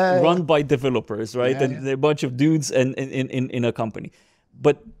by it. run by developers, right? Yeah, And they're a bunch of dudes and in a company.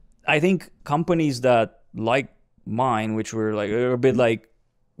 But I think companies that like mine, which were like a bit like,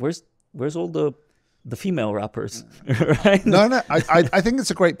 where's all the female rappers, right? No, I think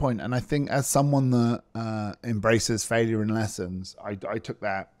it's a great point, and I think as someone that embraces failure and lessons, I took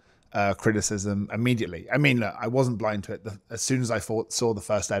that criticism immediately. I mean, look, I wasn't blind to it. As soon as I saw the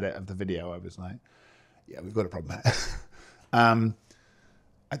first edit of the video, I was like, yeah, we've got a problem here.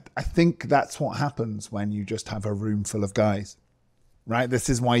 I think that's what happens when you just have a room full of guys, right? This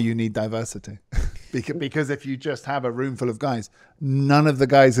is why you need diversity. because if you just have a room full of guys, none of the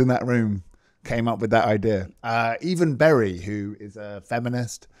guys in that room came up with that idea. Even Berry, who is a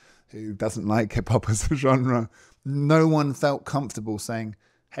feminist, who doesn't like hip hop as a genre, no one felt comfortable saying,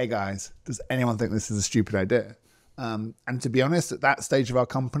 hey guys, does anyone think this is a stupid idea? And to be honest, at that stage of our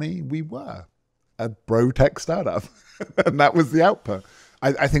company, we were a bro tech startup. And that was the output.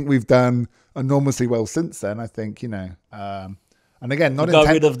 I think we've done enormously well since then. I think, and again, not got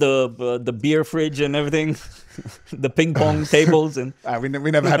rid of the beer fridge and everything, the ping pong tables, and we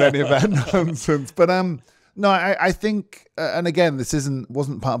never had any of that nonsense. But no, I think, and again, this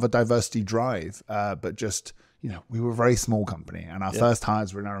wasn't part of a diversity drive, but just, we were a very small company, and our first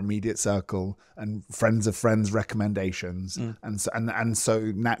hires were in our immediate circle and friends of friends recommendations, and so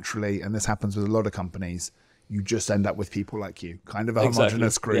naturally, and this happens with a lot of companies, you just end up with people like you, kind of a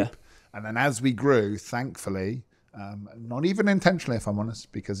homogenous group. And then as we grew, thankfully, not even intentionally, if I'm honest,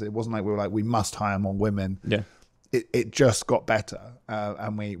 because it wasn't like we were like, we must hire more women. Yeah, it just got better,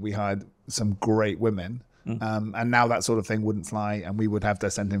 and we hired some great women. And now that sort of thing wouldn't fly, and we would have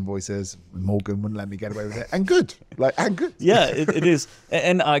dissenting voices. Morgan wouldn't let me get away with it, and good. Yeah, it is,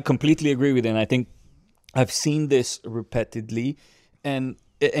 and I completely agree with it. And I think I've seen this repeatedly, and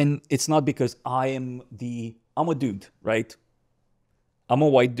it's not because I'm a dude, right? I'm a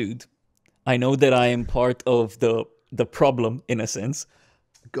white dude. I know that I am part of the problem in a sense.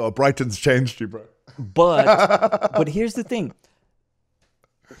 God, Brighton's changed you, bro. But here's the thing.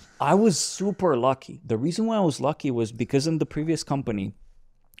 I was super lucky. The reason why I was lucky was because in the previous company,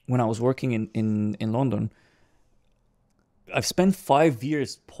 when I was working in London, I've spent 5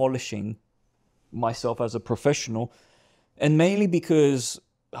 years polishing myself as a professional, and mainly because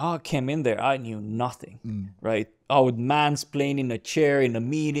I came in there, I knew nothing, right? I would mansplain in a chair, in a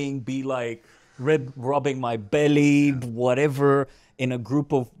meeting, be like rubbing my belly, whatever, in a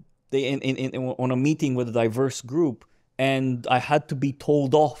group of, on a meeting with a diverse group. And I had to be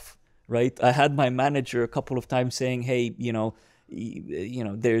told off, right? I had my manager a couple of times saying, hey,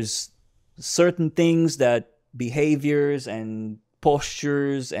 there's certain things, that behaviors and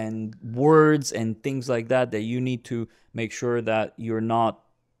postures and words and things like that you need to make sure that you're not,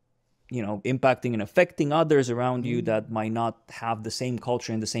 impacting and affecting others around you that might not have the same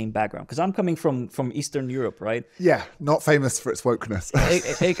culture and the same background. Because I'm coming from Eastern Europe, right? Yeah, not famous for its wokeness.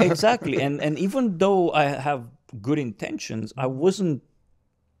 Exactly. And even though I have good intentions, I wasn't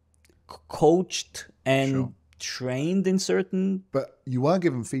coached and trained in certain... But you were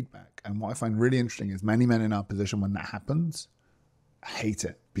given feedback. And what I find really interesting is many men in our position, when that happens, hate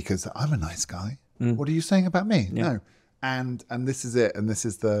it because I'm a nice guy. What are you saying about me? Yeah. No. And this is it. And this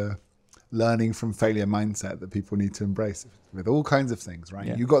is the learning from failure mindset that people need to embrace with all kinds of things, right?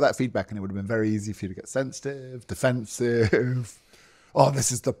 Yeah. You got that feedback and it would have been very easy for you to get sensitive, defensive. Oh,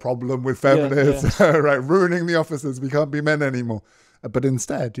 this is the problem with feminists, right? Ruining the offices. We can't be men anymore. But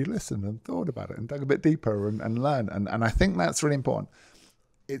instead, you listened and thought about it and dug a bit deeper and learned. And I think that's really important.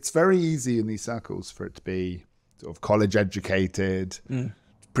 It's very easy in these circles for it to be sort of college educated,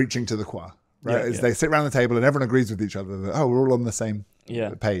 preaching to the choir, right? They sit around the table and everyone agrees with each other that, oh, we're all on the same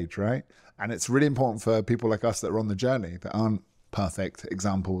page, right? And it's really important for people like us that are on the journey, that aren't perfect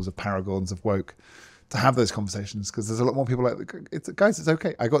examples of paragons of woke, to have those conversations, because there's a lot more people like, guys, it's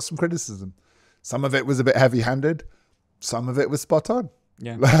okay. I got some criticism. Some of it was a bit heavy-handed. Some of it was spot on.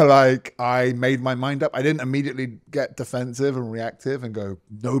 Yeah. Like, I made my mind up. I didn't immediately get defensive and reactive and go,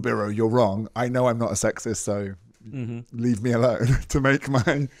 no, Biro, you're wrong. I know I'm not a sexist, so leave me alone, to make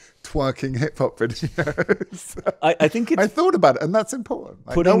my twerking hip hop videos. I think I thought about it, and that's important.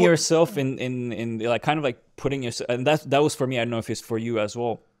 Putting yourself in like, kind of like putting yourself, and that was for me. I don't know if it's for you as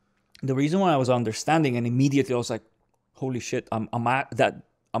well. The reason why I was understanding, and immediately I was like, holy shit, I'm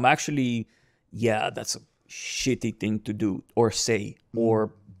actually, that's a shitty thing to do or say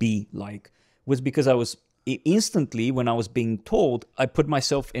or be like, was because I was instantly, when I was being told, I put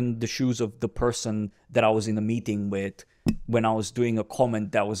myself in the shoes of the person that I was in a meeting with when I was doing a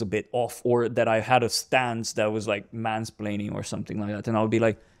comment that was a bit off, or that I had a stance that was like mansplaining or something like that. And I would be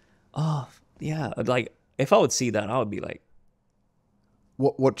like, oh yeah, like if I would see that, I would be like,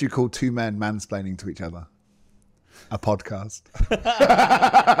 what do you call two men mansplaining to each other? A podcast.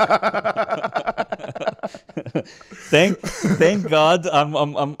 Thank God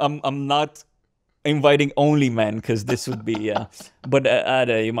I'm not inviting only men, because this would be but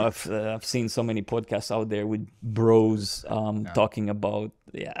I've seen so many podcasts out there with bros talking about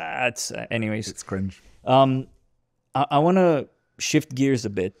it's anyways, it's cringe. I want to shift gears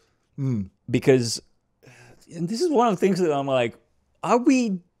a bit because, and this is one of the things that I'm like, are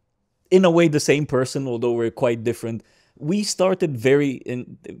we in a way the same person, although we're quite different? We started very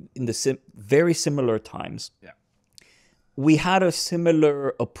similar times. Yeah. We had a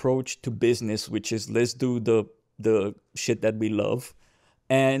similar approach to business, which is let's do the shit that we love.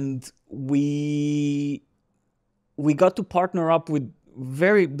 And we got to partner up with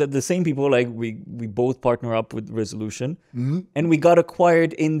the same people. Like we both partner up with Resolution, and we got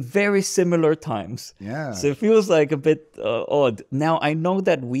acquired in very similar times. Yeah. So it feels like a bit odd. Now I know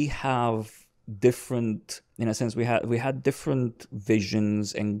that we have different, in a sense, we had different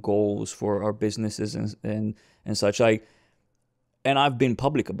visions and goals for our businesses and such. Like, and I've been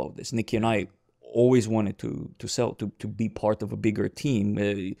public about this. Nikki and I always wanted to sell, to be part of a bigger team.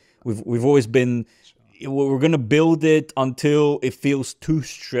 We've always been, we're going to build it until it feels too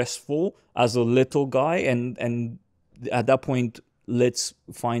stressful as a little guy. And at that point, let's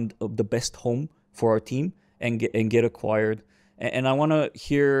find the best home for our team and get acquired. And I want to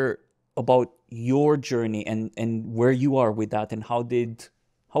hear about your journey and where you are with that, and how did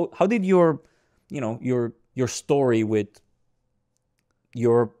your story with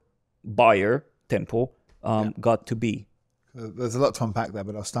your buyer, Tempo, got to be. There's a lot to unpack there,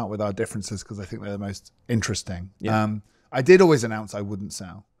 but I'll start with our differences because I think they're the most interesting. Yeah. I did always announce I wouldn't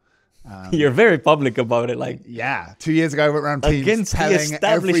sell. You're very public about it. Like, 2 years ago I went around teams telling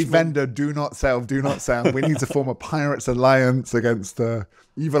every vendor, do not sell. We need to form a pirates alliance against the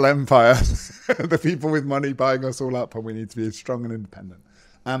evil empire, the people with money buying us all up, and we need to be strong and independent.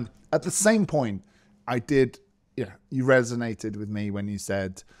 At the same point, I did, you resonated with me when you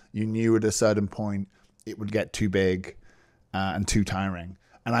said you knew at a certain point it would get too big and too tiring.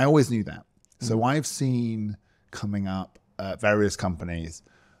 And I always knew that. So I've seen coming up at various companies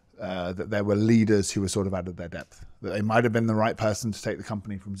that there were leaders who were sort of out of their depth, that they might have been the right person to take the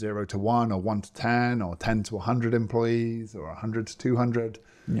company from 0 to 1 or 1 to 10 or 10 to 100 employees or 100 to 200.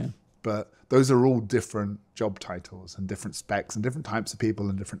 Yeah. But those are all different job titles and different specs and different types of people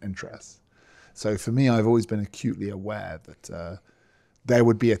and different interests. So for me, I've always been acutely aware that there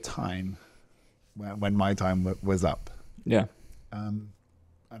would be a time when my time was up. Yeah. And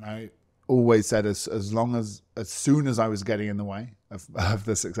I always said as soon as I was getting in the way of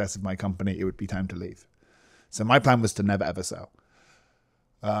the success of my company, it would be time to leave. So my plan was to never, ever sell.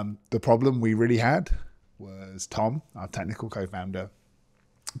 The problem we really had was Tom, our technical co-founder,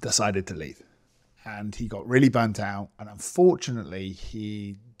 decided to leave. And he got really burnt out. And unfortunately,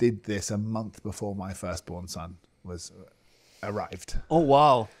 he did this a month before my firstborn son arrived. Oh,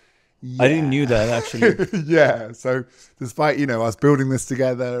 wow. Yeah. I didn't knew that, actually. Yeah. So despite, us building this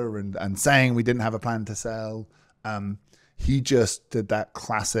together and saying we didn't have a plan to sell, he just did that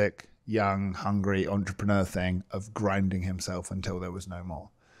classic young, hungry entrepreneur thing of grinding himself until there was no more.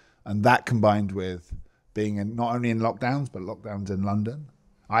 And that combined with being not only in lockdowns, but lockdowns in London.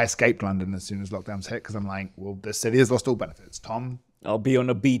 I escaped London as soon as lockdowns hit because I'm like, well, this city has lost all benefits. Tom. I'll be on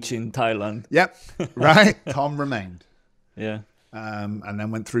a beach in Thailand. Yep. Right. Tom remained. Yeah. And then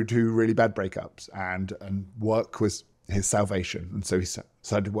went through 2 really bad breakups, and work was his salvation. And so he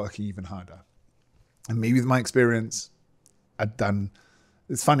started working even harder. And me, with my experience, I'd done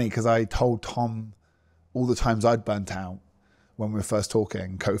It's funny because I told Tom all the times I'd burnt out when we were first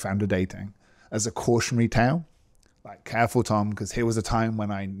talking, co-founder dating, as a cautionary tale. Like, careful, Tom, because here was a time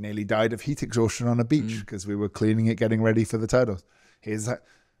when I nearly died of heat exhaustion on a beach because we were cleaning it, getting ready for the turtles.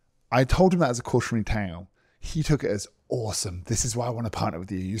 I told him that as a cautionary tale. He took it as, awesome. This is why I want to partner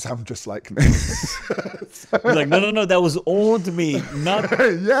with you. You sound just like me. Like, no, that was old me, not.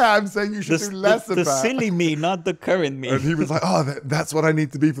 Yeah, I'm saying you should do less of that. The silly me, not the current me. And he was like, oh, that's what I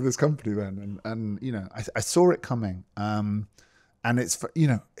need to be for this company then. And you know, I saw it coming. And it's, you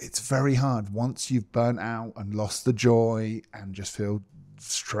know, it's very hard once you've burnt out and lost the joy and just feel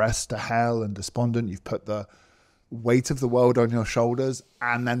stressed to hell and despondent. You've put the weight of the world on your shoulders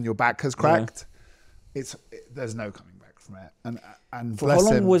and then your back has cracked. Yeah. There's no coming back from it. And for how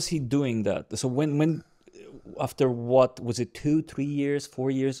long was he doing that? So when after what was it, 2, 3 years,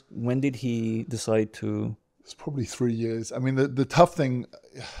 4 years? When did he decide to? It's probably 3 years. I mean, the tough thing,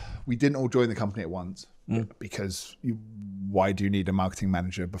 we didn't all join the company at once because why do you need a marketing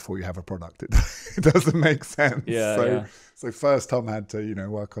manager before you have a product? It doesn't make sense. So first Tom had to, you know,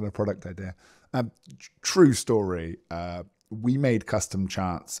 work on a product idea. True story. We made custom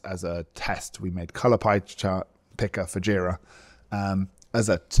charts as a test. We made color pie chart picker for Jira as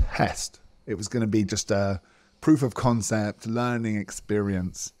a test. It was going to be just a proof of concept, learning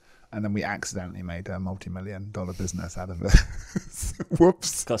experience. And then we accidentally made a multi-million-dollar business out of it.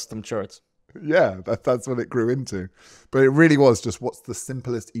 Whoops. Custom charts. Yeah, that's what it grew into. But it really was just, what's the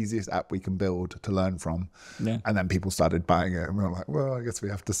simplest, easiest app we can build to learn from? Yeah. And then people started buying it. And we were like, well, I guess we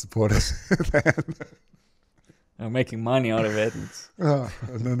have to support it then. I'm making money out of it.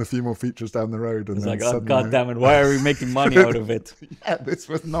 And then a few more features down the road. And it's like, oh, God damn it. Why are we making money out of it? Yeah, this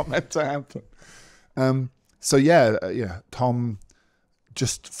was not meant to happen. Tom,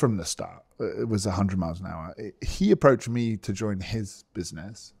 just from the start, it was 100 miles an hour. He approached me to join his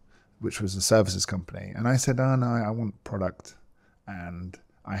business, which was a services company. And I said, oh, no, I want product. And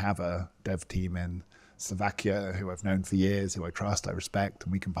I have a dev team in Slovakia who I've known for years, who I trust, I respect,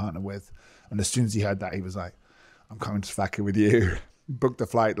 and we can partner with. And as soon as he heard that, he was like, I'm coming to Slovakia with you. Booked a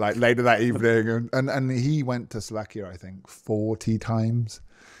flight like later that evening. And he went to Slovakia, I think, 40 times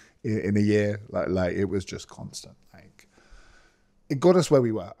in a year. Like it was just constant. Like, it got us where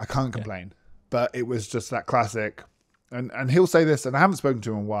we were. I can't complain. But it was just that classic. And he'll say this, and I haven't spoken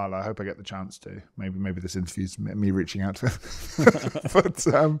to him in a while. I hope I get the chance to. Maybe this interview's me reaching out to him. But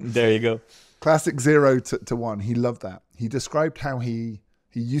there you go. Classic 0 to 1. He loved that. He described how he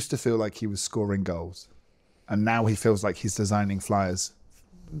used to feel like he was scoring goals. And now he feels like he's designing flyers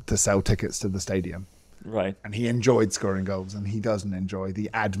to sell tickets to the stadium. Right. And he enjoyed scoring goals, and he doesn't enjoy the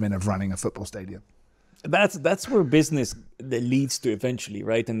admin of running a football stadium. That's where business leads to eventually,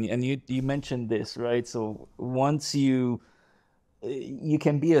 right? And you mentioned this, right? So once you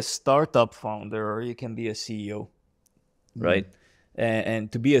can be a startup founder or you can be a CEO, right?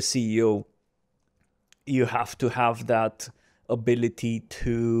 And to be a CEO, you have to have that ability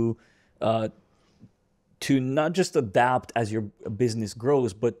to not just adapt as your business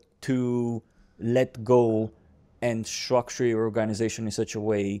grows, but to let go and structure your organization in such a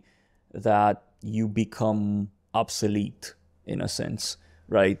way that you become obsolete in a sense,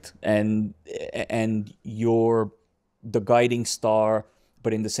 right? And you're the guiding star,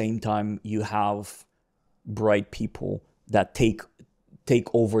 but in the same time, you have bright people that take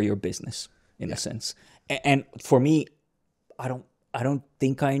over your business in a sense. And for me, I don't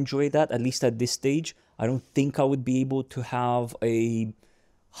think I enjoy that, at least at this stage. I don't think I would be able to have a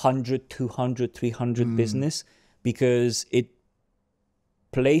 100, 200, 300 business, because it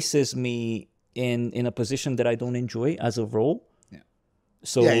places me in a position that I don't enjoy as a role. Yeah.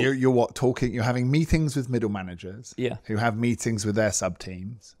 So you're having meetings with middle managers who have meetings with their sub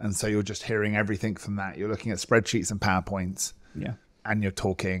teams. And so you're just hearing everything from that. You're looking at spreadsheets and PowerPoints. Yeah. And you're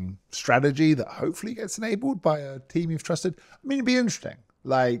talking strategy that hopefully gets enabled by a team you've trusted. I mean, it'd be interesting.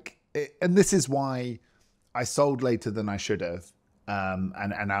 And this is why I sold later than I should have. And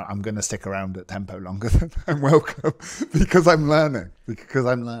I'm going to stick around at Tempo longer than I'm welcome because I'm learning.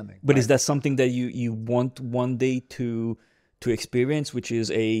 But is that something that you want one day to experience, which is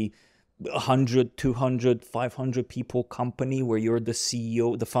a 100, 200, 500 people company where you're the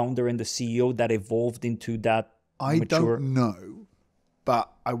CEO, the founder and the CEO that evolved into that mature? Don't know.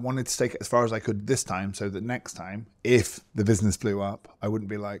 But I wanted to take it as far as I could this time, so that next time, if the business blew up, I wouldn't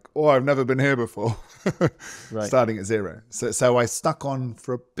be like, oh, I've never been here before, starting at 0. So I stuck on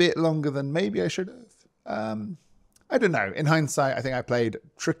for a bit longer than maybe I should have. I don't know. In hindsight, I think I played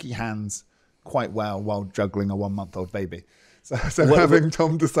tricky hands quite well while juggling a 1-month-old baby. So having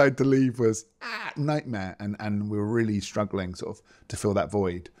Tom decide to leave was nightmare, and we were really struggling sort of to fill that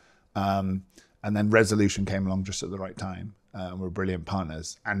void. And then Resolution came along just at the right time. We're brilliant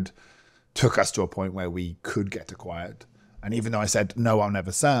partners and took us to a point where we could get acquired. And even though I said, no, I'll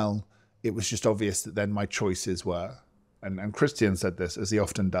never sell, it was just obvious that then my choices were, and Christian said this, as he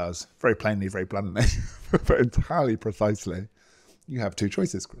often does, very plainly, very bluntly, but entirely precisely, you have two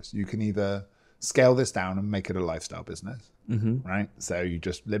choices, Chris. You can either scale this down and make it a lifestyle business, right? So you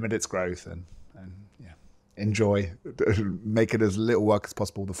just limit its growth and enjoy, make it as little work as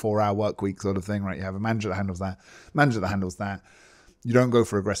possible, the 4-hour work week sort of thing, right? You have a manager that handles that. You don't go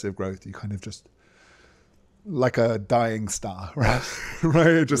for aggressive growth. You kind of just, like a dying star, right? Right?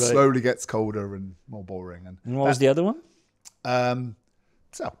 It just slowly gets colder and more boring. And what was the other one?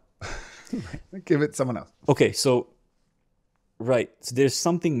 So give it someone else. Okay, so there's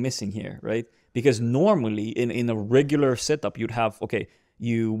something missing here, right? Because normally in a regular setup, you'd have,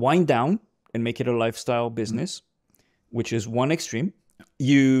 you wind down and make it a lifestyle business, which is one extreme.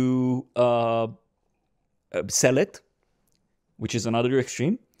 You sell it, which is another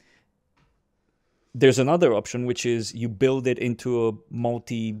extreme. There's another option, which is you build it into a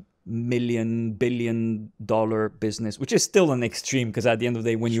multi-million, billion-dollar business, which is still an extreme, because at the end of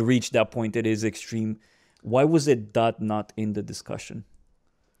the day, when you reach that point, it is extreme. Why was it that not in the discussion?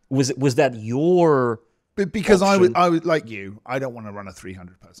 Was that your because option? I would like you, I don't want to run a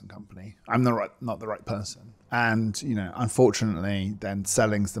 300-person company. I'm not the right person. And, unfortunately, then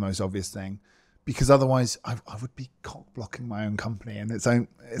selling's the most obvious thing. Because otherwise, I would be cock-blocking my own company and its own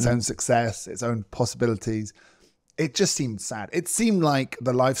success, its own possibilities. It just seemed sad. It seemed like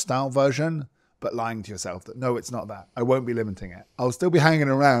the lifestyle version, but lying to yourself that, no, it's not that. I won't be limiting it. I'll still be hanging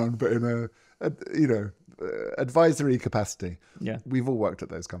around, but in a advisory capacity. Yeah. We've all worked at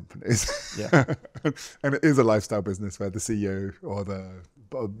those companies. Yeah. And it is a lifestyle business where the CEO or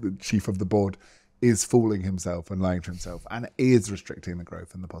the chief of the board is fooling himself and lying to himself and is restricting the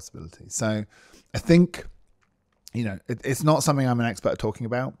growth and the possibility. So I think, it's not something I'm an expert at talking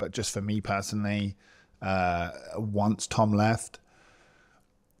about, but just for me personally, once Tom left,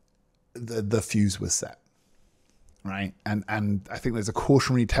 the fuse was set, right? And I think there's a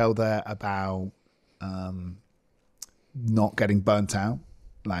cautionary tale there about not getting burnt out,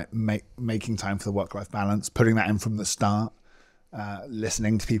 like making time for the work-life balance, putting that in from the start,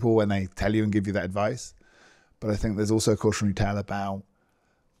 listening to people when they tell you and give you that advice. But I think there's also a cautionary tale about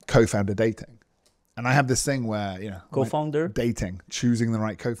co-founder dating. And I have this thing where, co-founder dating, choosing the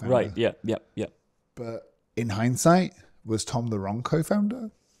right co-founder. Right. Yeah. But in hindsight, was Tom the wrong co-founder?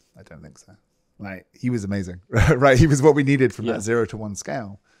 I don't think so. Like, he was amazing, right? He was what we needed from that 0 to 1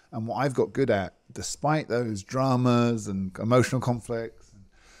 scale. And what I've got good at, despite those dramas and emotional conflicts and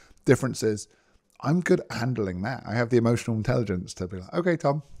differences, I'm good at handling that. I have the emotional intelligence to be like, okay,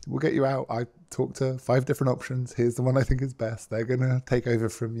 Tom, we'll get you out. I talked to 5 different options. Here's the one I think is best. They're going to take over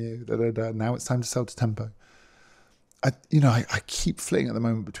from you. Now it's time to sell to Tempo. I keep flitting at the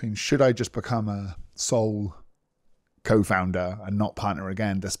moment between, should I just become a sole co-founder and not partner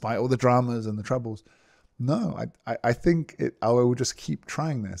again, despite all the dramas and the troubles? No, I think I will just keep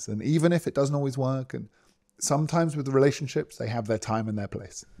trying this. And even if it doesn't always work, and sometimes with the relationships, they have their time and their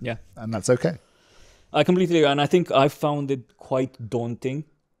place. Yeah. And that's okay. I completely agree. And I think I found it quite daunting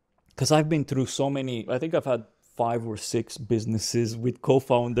because I've been through so many. I think I've had 5 or 6 businesses with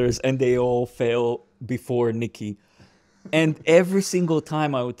co-founders and they all fail before Nikki. And every single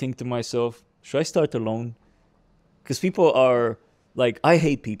time I would think to myself, should I start alone? Because people are like, I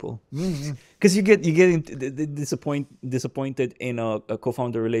hate people. Because you get disappointed in a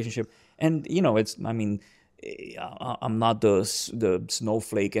co-founder relationship. And, I'm not the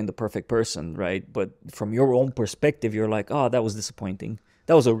snowflake and the perfect person, right? But from your own perspective, you're like, oh, that was disappointing.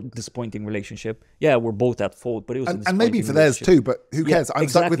 That was a disappointing relationship. Yeah, we're both at fault, but it was a disappointing and maybe for theirs too, but who cares? I'm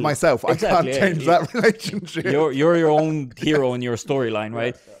stuck with myself. I can't change that relationship. You're your own hero in your storyline,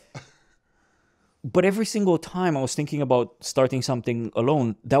 right? Yeah. But every single time I was thinking about starting something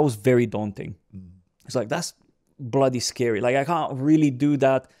alone, that was very daunting. It's like, that's bloody scary. Like, I can't really do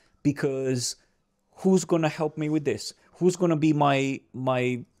that because who's going to help me with this? Who's going to be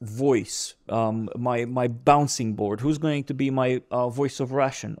my voice, my bouncing board? Who's going to be my voice of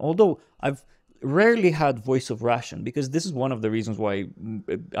ration? Although I've rarely had voice of ration, because this is one of the reasons why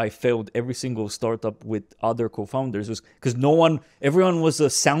I failed every single startup with other co-founders, was because everyone was a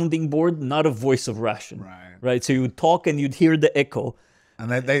sounding board, not a voice of ration. Right. So you would talk and you'd hear the echo.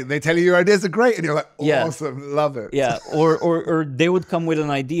 And they tell you your ideas are great, and you're like, awesome, love it. Yeah, or they would come with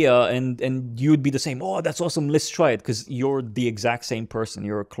an idea, and you would be the same. Oh, that's awesome, let's try it, because you're the exact same person.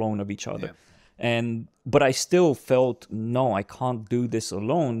 You're a clone of each other. But I still felt, no, I can't do this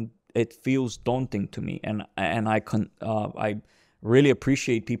alone. It feels daunting to me, and I really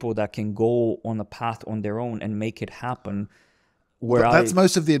appreciate people that can go on a path on their own and make it happen. That's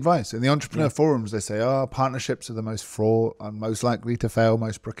most of the advice in the entrepreneur forums. They say, partnerships are the most fraught and most likely to fail,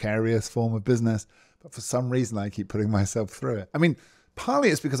 most precarious form of business. But for some reason, I keep putting myself through it. I mean, partly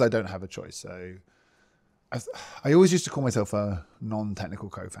it's because I don't have a choice. So I always used to call myself a non-technical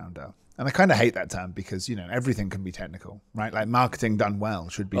co-founder. And I kind of hate that term because, everything can be technical, right? Like marketing done well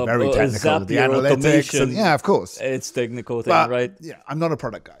should be very technical. The analytics. And, yeah, of course. It's technical thing, but, right? Yeah, I'm not a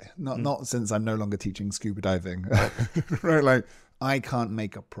product guy. Not since I'm no longer teaching scuba diving, right? Like I can't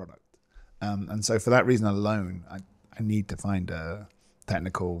make a product. And so for that reason alone, I need to find a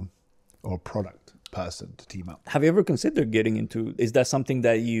technical or product person to team up. Have you ever considered getting into, is that something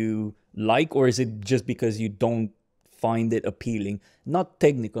that you like, or is it just because you don't find it appealing? Not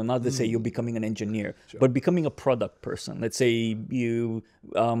technical, not to say you're becoming an engineer, but becoming a product person. Let's say you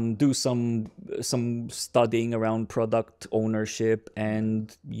do some studying around product ownership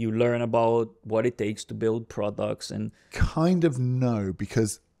and you learn about what it takes to build products. And kind of no,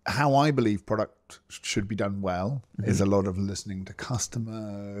 because how I believe product should be done well is a lot of listening to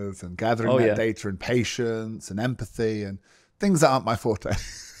customers and gathering that data and patience and empathy and things that aren't my forte.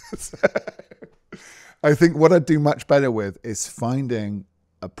 I think what I'd do much better with is finding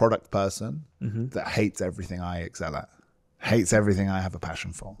a product person that hates everything I excel at, hates everything I have a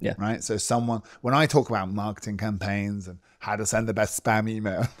passion for, right? So when I talk about marketing campaigns and how to send the best spam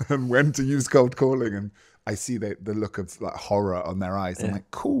email and when to use cold calling, and I see the look of like horror on their eyes, I'm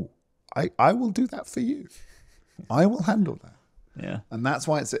like, cool, I will do that for you. I will handle that. Yeah. And that's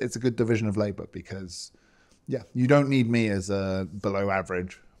why it's a good division of labor, because you don't need me as a below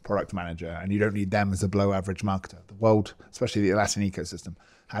average product manager, and you don't need them as a below average marketer. The world, especially the Latin ecosystem,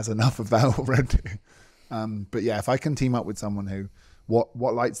 has enough of that already. But if I can team up with someone who, what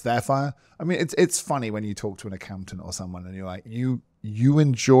lights their fire? I mean, it's funny when you talk to an accountant or someone and you're like, you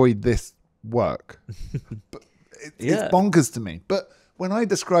enjoyed this work, but it's bonkers to me. But when I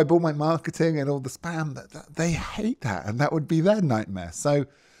describe all my marketing and all the spam, that they hate that, and that would be their nightmare. So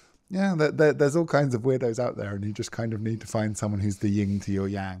there's all kinds of weirdos out there, and you just kind of need to find someone who's the yin to your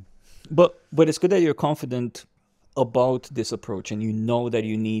yang. But it's good that you're confident about this approach, and you know that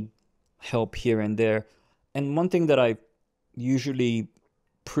you need help here and there. And one thing that I usually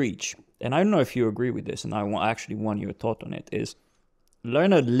preach, and I don't know if you agree with this, and I actually want your thought on it, is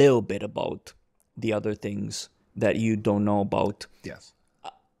learn a little bit about the other things that you don't know about. Yes.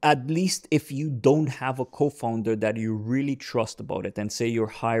 At least if you don't have a co-founder that you really trust about it, and say you're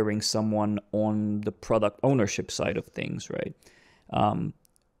hiring someone on the product ownership side of things, right?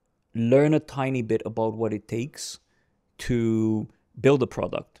 Learn a tiny bit about what it takes to build a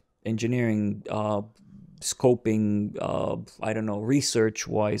product, engineering, scoping,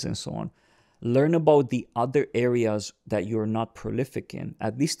 research-wise and so on. Learn about the other areas that you're not prolific in,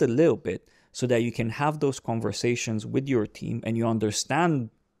 at least a little bit, so that you can have those conversations with your team and you understand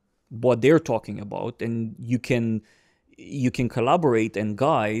what they're talking about, and you can collaborate and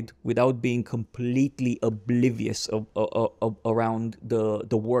guide without being completely oblivious of around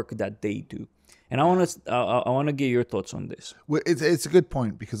the work that they do. And I want to get your thoughts on this. Well, it's a good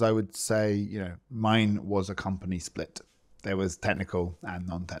point, because I would say, mine was a company split. There was technical and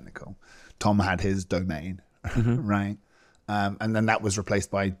non-technical. Tom had his domain, right? And then that was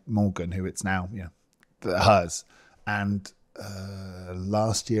replaced by Morgan, who it's now, hers. And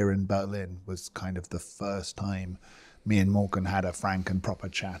last year in Berlin was kind of the first time me and Morgan had a frank and proper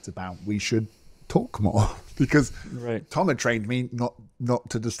chat about we should talk more, because Tom had trained me not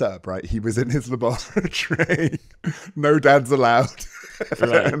to disturb, right? He was in his laboratory, no dads allowed.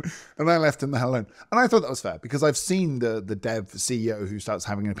 and I left him the hell alone. And I thought that was fair, because I've seen the dev CEO who starts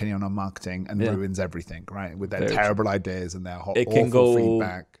having an opinion on marketing and ruins everything, right? With their terrible ideas and their awful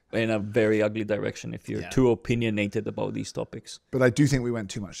feedback. In a very ugly direction if you're too opinionated about these topics. But I do think we went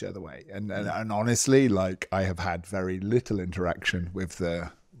too much the other way. And honestly, like, I have had very little interaction with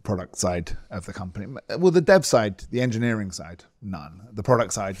the product side of the company. Well, the dev side, the engineering side, none. The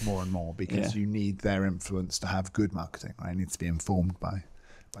product side, more and more, because you need their influence to have good marketing. Right? It needs to be informed by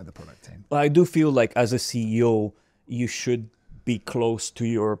the product team. Well, I do feel like as a CEO, you should be close to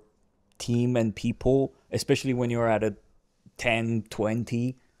your team and people, especially when you're at a 10,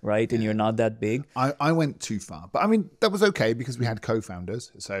 20, right? And you're not that big. I went too far. But I mean, that was okay, because we had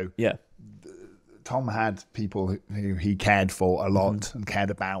co-founders. So Tom had people who he cared for a lot and cared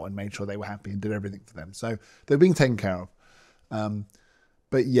about and made sure they were happy and did everything for them. So they're being taken care of.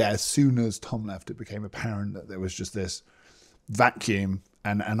 But as soon as Tom left, it became apparent that there was just this vacuum,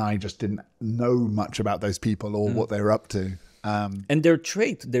 and I just didn't know much about those people or what they were up to. And their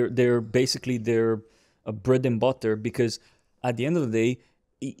trait, they're basically their bread and butter, because at the end of the day,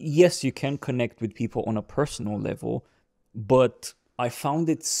 yes, you can connect with people on a personal level, but I found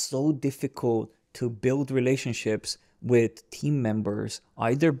it so difficult to build relationships with team members,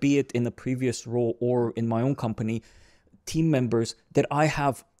 either be it in a previous role or in my own company, team members that I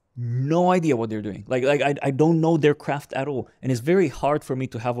have no idea what they're doing. Like I don't know their craft at all. And it's very hard for me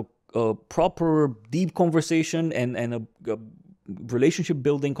to have a proper deep conversation and a relationship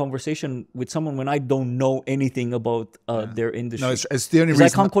building conversation with someone when I don't know anything about their industry. No, it's the only reason I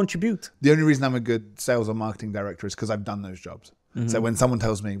can't contribute. The only reason I'm a good sales or marketing director is because I've done those jobs. So when someone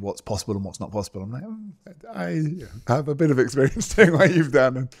tells me what's possible and what's not possible, I'm like, I have a bit of experience doing what you've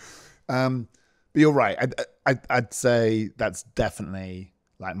done. But you're right. I'd say that's definitely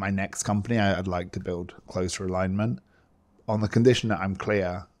like my next company. I'd like to build closer alignment on the condition that I'm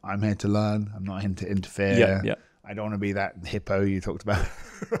clear. I'm here to learn. I'm not here to interfere. Yeah. I don't want to be that hippo you talked about.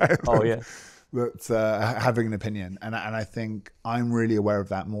 Right? Oh, yeah. That's having an opinion. And I think I'm really aware of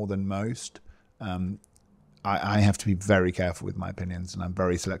that more than most. I have to be very careful with my opinions, and I'm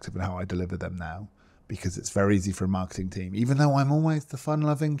very selective in how I deliver them now, because it's very easy for a marketing team. Even though I'm always the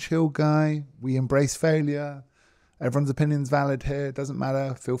fun-loving, chill guy, we embrace failure. Everyone's opinion's valid here. It doesn't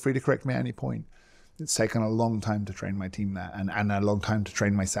matter. Feel free to correct me at any point. It's taken a long time to train my team that, and a long time to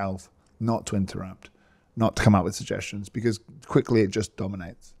train myself not to interrupt, not to come up with suggestions, because quickly it just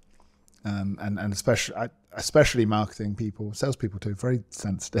dominates. And especially marketing people, salespeople too, very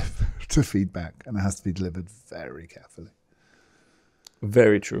sensitive to feedback, and it has to be delivered very carefully.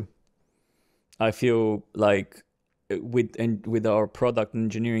 Very true. I feel like with our product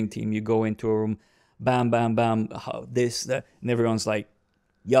engineering team, you go into a room, bam, bam, bam, this, that, and everyone's like,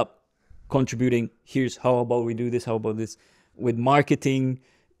 yup, contributing. Here's how about we do this? How about this? With marketing,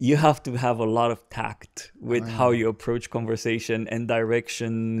 you have to have a lot of tact with how you approach conversation and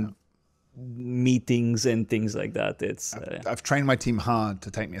direction. Meetings and things like that. I've trained my team hard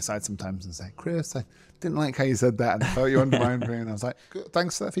to take me aside sometimes and say, Chris, I didn't like how you said that, and I felt you undermined me, and I was like, good,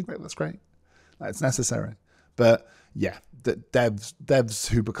 thanks for that feedback, that's great. It's necessary. But yeah, the devs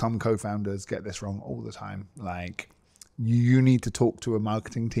who become co-founders get this wrong all the time. Like, you need to talk to a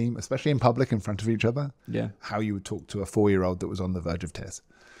marketing team, especially in public in front of each other, how you would talk to a 4-year-old that was on the verge of tears.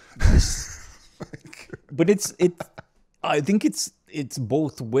 But I think it's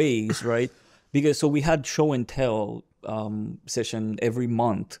both ways, right? Because so we had show and tell session every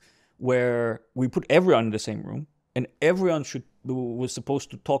month where we put everyone in the same room, and everyone was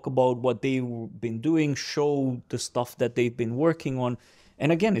supposed to talk about what they've been doing, show the stuff that they've been working on.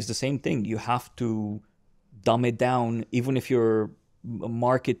 And again, it's the same thing. You have to dumb it down, even if you're a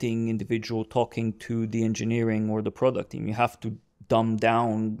marketing individual talking to the engineering or the product team. You have to dumb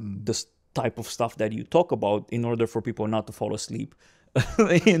down the type of stuff that you talk about in order for people not to fall asleep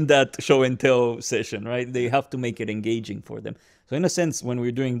in that show and tell session, right? They have to make it engaging for them. So in a sense, when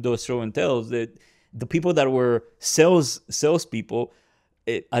we're doing those show and tells, that the people that were salespeople,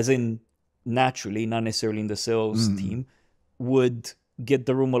 as in naturally, not necessarily in the sales team, would get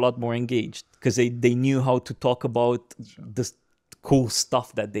the room a lot more engaged because they knew how to talk about the cool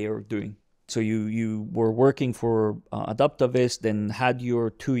stuff that they are doing. So you were working for Adaptavist, then had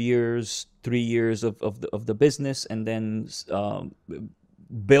your 2 years, 3 years of the business, and then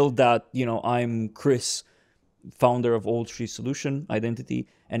build that, I'm Chris, founder of Old Street Solution Identity,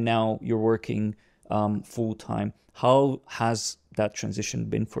 and now you're working full time. How has that transition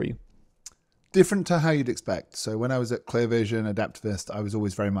been for you? Different to how you'd expect. So when I was at Clear Vision, Adaptavist, I was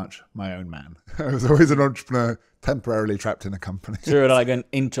always very much my own man. I was always an entrepreneur, temporarily trapped in a company. So you're like an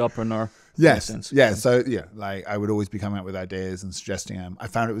entrepreneur. Yes. Yeah. So like I would always be coming up with ideas and suggesting them. I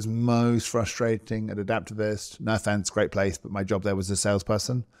found it was most frustrating at Adaptavist. No offense, great place, but my job there was a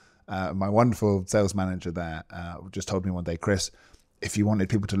salesperson. My wonderful sales manager there just told me one day, Chris, if you wanted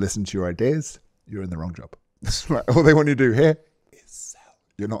people to listen to your ideas, you're in the wrong job. All they want you to do here is sell.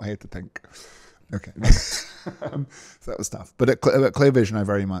 You're not here to think. Okay. So that was tough. But at Clear Vision, I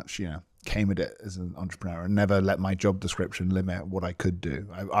very much, came at it as an entrepreneur and never let my job description limit what I could do.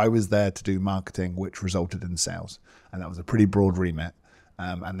 I was there to do marketing, which resulted in sales. And that was a pretty broad remit.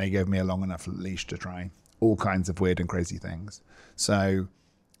 And they gave me a long enough leash to try all kinds of weird and crazy things. So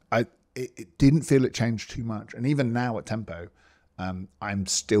it didn't feel it changed too much. And even now at Tempo, I'm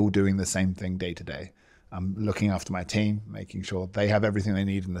still doing the same thing day to day. I'm looking after my team, making sure they have everything they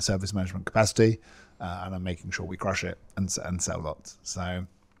need in the service management capacity, and I'm making sure we crush it and sell lots. So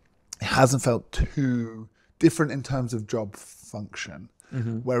it hasn't felt too different in terms of job function.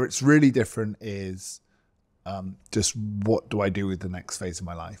 Mm-hmm. Where it's really different is just what do I do with the next phase of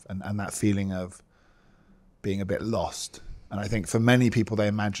my life, and that feeling of being a bit lost. And I think for many people, they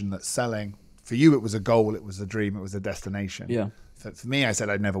imagine that selling, for you, it was a goal, it was a dream, it was a destination. Yeah. For me, I said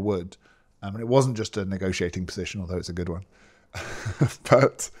I never would. And it wasn't just a negotiating position, although it's a good one.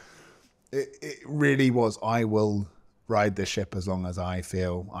 But it really was, I will ride this ship as long as I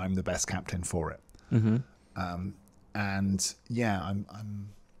feel I'm the best captain for it. And yeah, I'm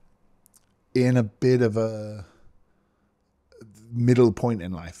in a bit of a middle point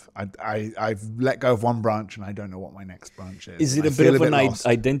in life. I've let go of one branch and I don't know what my next branch is. Is it a bit of an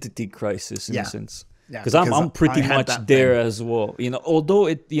identity crisis in a sense? Yeah, because I'm pretty much there as well. You know, although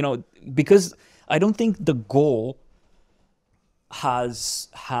it, you know, because I don't think the goal has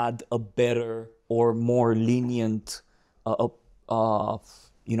had a better or more lenient, you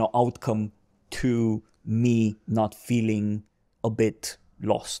know, outcome to me not feeling a bit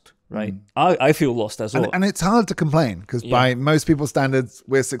lost. Right, I feel lost as well, and it's hard to complain because by most people's standards,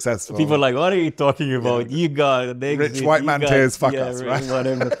 we're successful. People are like, "What are you talking about? You got rich white man tears, fuck us, right?"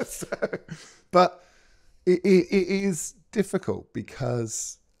 Whatever. But it is difficult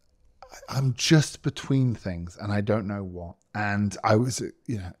because I'm just between things and I don't know what. And I was,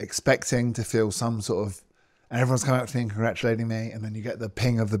 you know, expecting to feel some sort of, and everyone's coming up to me and congratulating me, and then you get the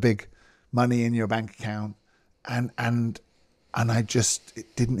ping of the big money in your bank account, and I just,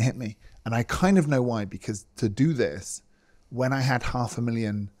 it didn't hit me. And I kind of know why, because to do this, when I had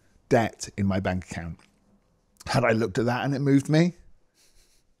 $500,000 debt in my bank account, had I looked at that and it moved me,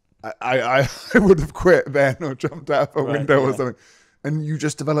 I would have quit then or jumped out of a window or something. And you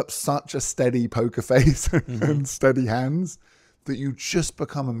just develop such a steady poker face and steady hands that you just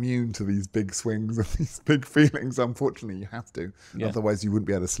become immune to these big swings and these big feelings. Unfortunately, you have to. Yeah. Otherwise, you wouldn't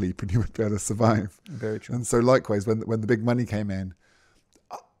be able to sleep and you wouldn't be able to survive. Very true. And so likewise, when the big money came in,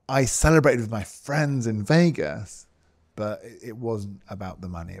 I celebrated with my friends in Vegas, but it wasn't about the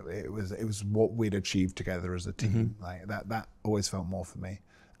money. It was what we'd achieved together as a team. Like that always felt more for me.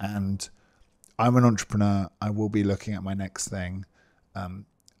 And I'm an entrepreneur. I will be looking at my next thing.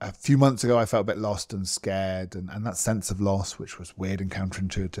 A few months ago, I felt a bit lost and scared, and that sense of loss, which was weird and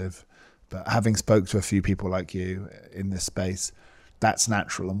counterintuitive. But having spoke to a few people like you in this space, that's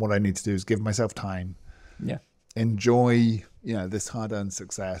natural. And what I need to do is give myself time, enjoy, you know, this hard-earned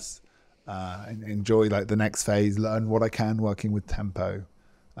success, and enjoy like the next phase, learn what I can working with tempo,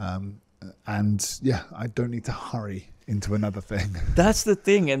 and yeah, I don't need to hurry into another thing. That's the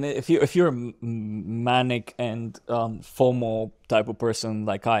thing. And if you're a manic and FOMO type of person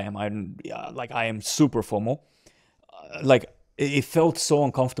like I am, I am super FOMO. Like it felt so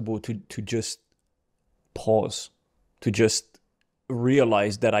uncomfortable to just pause, to just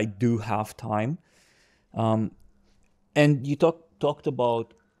realize that I do have time. And you talked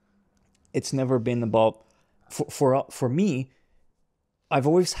about it's never been about for me. I've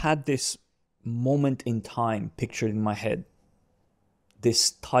always had this moment in time pictured in my head, this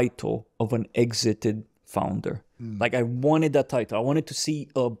title of an exited founder. Like I wanted that title. I wanted to see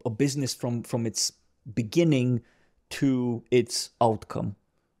a business from its beginning to its outcome,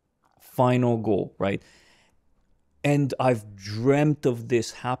 final goal, right? And I've dreamt of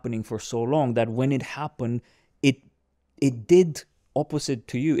this happening for so long that when it happened, it did opposite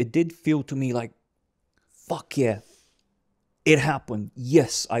to you. It did feel to me like, fuck yeah. It happened.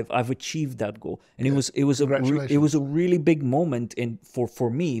 Yes, I've achieved that goal, and it was a really big moment for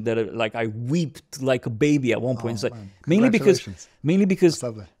me that like I wept like a baby at one point. It's like mainly because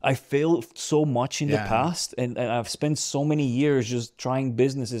I failed so much in the past, and I've spent so many years just trying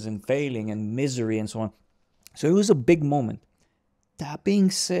businesses and failing and misery and so on. So it was a big moment. That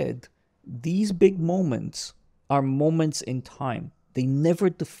being said, these big moments are moments in time. They never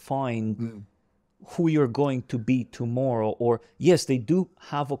define who you're going to be tomorrow. Or yes, they do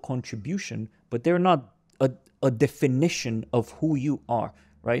have a contribution, but they're not a definition of who you are,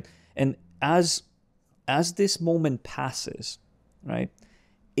 right? And as this moment passes, right,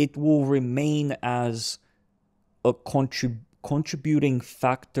 it will remain as a contributing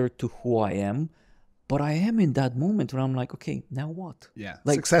factor to who I am. But I am in that moment where I'm like, okay, now what? Yeah,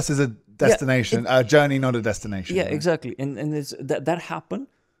 like, success is a destination, a journey, not a destination. Yeah, right? Exactly. And it's, that happened.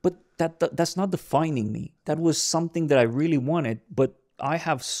 But that's not defining me. That was something that I really wanted, but I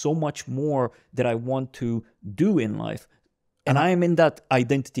have so much more that I want to do in life. And I am in that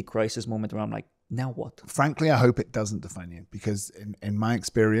identity crisis moment where I'm like, now what? Frankly, I hope it doesn't define you, because in my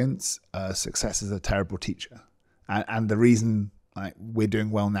experience, success is a terrible teacher. And the reason we're doing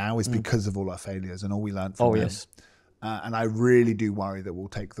well now is because of all our failures and all we learned from them. Yes. And I really do worry that we'll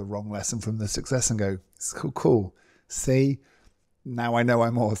take the wrong lesson from the success and go, it's cool. See, now I know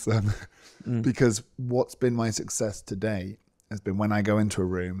I'm awesome. Because what's been my success today has been when I go into a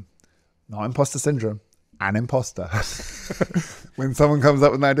room, not imposter syndrome, an imposter. When someone comes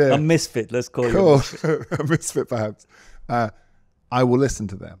up with an idea. A misfit, let's call Cool. you. A misfit, perhaps. I will listen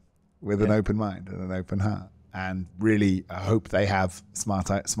to them with an open mind and an open heart. And really, I hope they have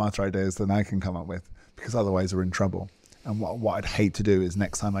smarter ideas than I can come up with, because otherwise we're in trouble. And what I'd hate to do is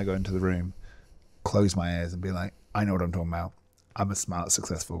next time I go into the room, close my ears and be like, I know what I'm talking about. I'm a smart,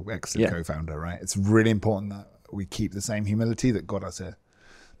 successful exit co-founder, right? It's really important that we keep the same humility that got us here.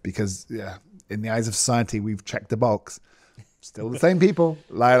 Because, in the eyes of society, we've checked the box. Still the same people.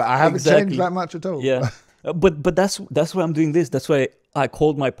 Like, I haven't changed that much at all. Yeah. But that's why I'm doing this. That's why I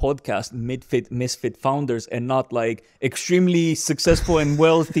called my podcast Misfit Founders, and not like extremely successful and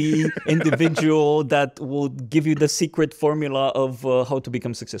wealthy individual that will give you the secret formula of how to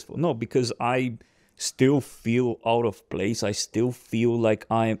become successful. No, because I still feel out of place. I still feel like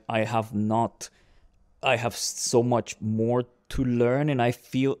I have so much more to learn, and I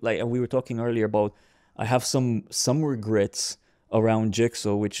feel like, and we were talking earlier about, I have some regrets around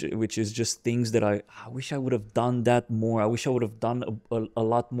Jigsaw, which is just things that I wish I would have done that more. I wish I would have done a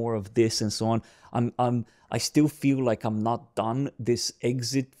lot more of this and so on. I still feel like I'm not done. This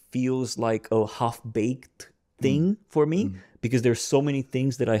exit feels like a half-baked thing for me, because there's so many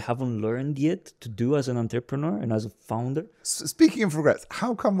things that I haven't learned yet to do as an entrepreneur and as a founder. Speaking of regrets,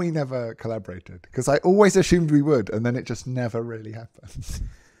 how come we never collaborated? Because I always assumed we would, and then it just never really happened.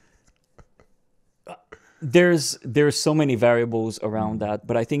 There's so many variables around that,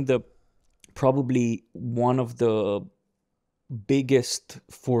 but I think probably one of the biggest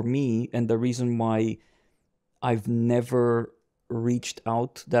for me, and the reason why I've never reached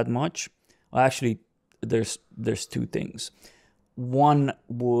out that much, actually, there's two things. One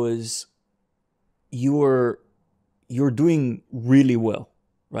was you're doing really well,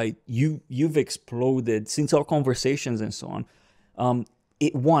 right? You've exploded since our conversations and so on.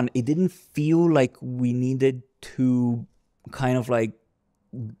 It didn't feel like we needed to kind of like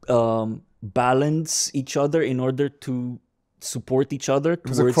balance each other in order to support each other. It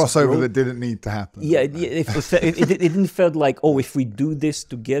was a crossover that didn't need to happen. Yeah, it didn't feel like, oh, if we do this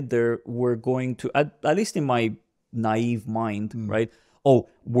together, we're going to, at least in my naive mind, right? Oh,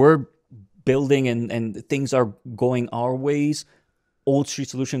 we're building and things are going our ways. Old Street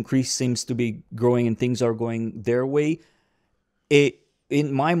Solution, Chris seems to be growing and things are going their way.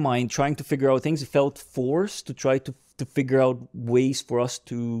 In my mind, trying to figure out things, it felt forced to try to figure out ways for us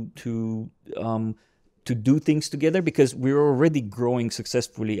to do things together, because we were already growing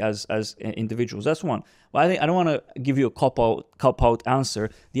successfully as individuals. That's one. But I don't want to give you a cop out answer.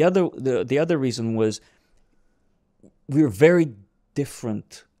 The other reason was we were very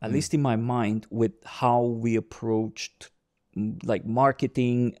different, at least in my mind, with how we approached like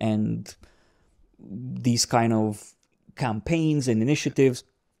marketing and these kind of campaigns and initiatives.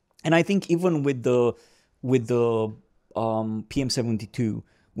 And I think even with the PM72,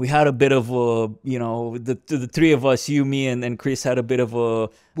 we had a bit of a, the three of us, you, me, and Chris had a bit of a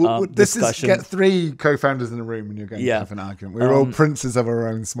this discussion. Is get three co-founders in a room and you're going to have an argument. We're all princes of our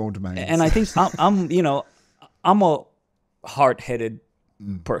own small domains. And I think I'm a hard-headed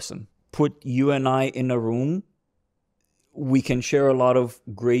person. Put you and I in a room, we can share a lot of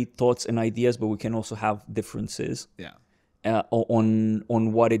great thoughts and ideas, but we can also have differences. Yeah.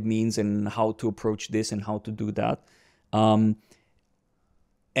 On what it means and how to approach this and how to do that. And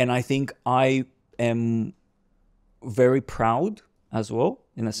I think I am very proud as well,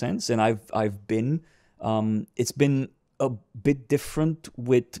 in a sense. And I've been, it's been a bit different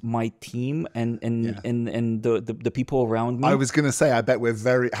with my team and the people around me. I was going to say, I bet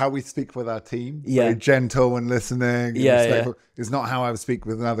we're how we speak with our team, Yeah. very gentle and listening. And respectful, is not how I would speak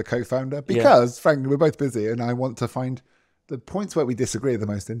with another co-founder, because frankly, we're both busy and I want to find the points where we disagree are the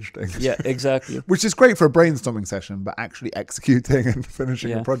most interesting. Yeah, exactly. Which is great for a brainstorming session, but actually executing and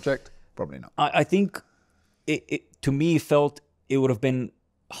finishing a project, probably not. I think it to me felt it would have been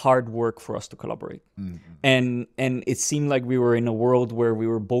hard work for us to collaborate. And it seemed like we were in a world where we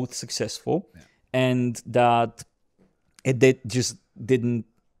were both successful, and that it just didn't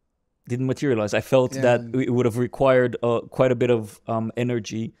materialize. I felt that it would have required quite a bit of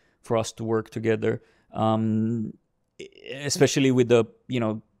energy for us to work together. Especially with the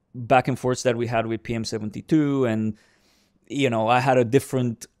back and forths that we had with PM72, and I had a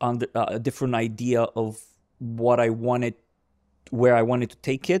different idea of what I wanted, where I wanted to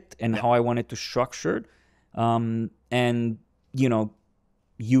take it, and how I wanted to structure it. And you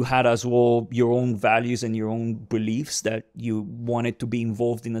had as well your own values and your own beliefs that you wanted to be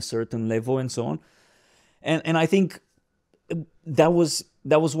involved in a certain level and so on. And I think that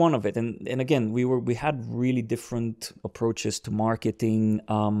was one of it, and again, we had really different approaches to marketing.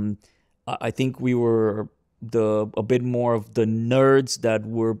 I think we were a bit more of the nerds that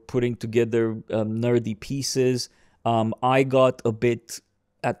were putting together nerdy pieces. I got a bit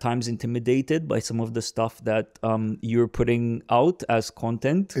at times intimidated by some of the stuff that you're putting out as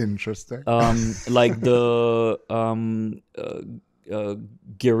content. Interesting. Like the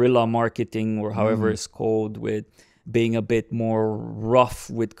guerrilla marketing, or however it's called, with being a bit more rough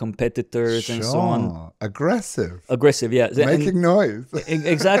with competitors and so on. Aggressive, yeah. making noise.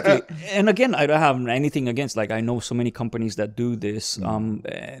 Exactly. And again, I don't have anything against, like, I know so many companies that do this,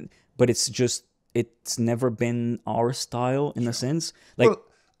 but it's never been our style in a sense. Like, well,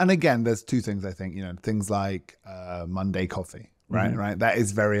 and again, there's two things I think, things like Monday coffee, right? Right. That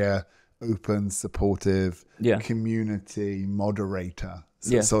is very open, supportive, community moderator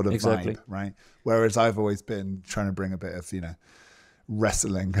sort of vibe, right? Whereas I've always been trying to bring a bit of,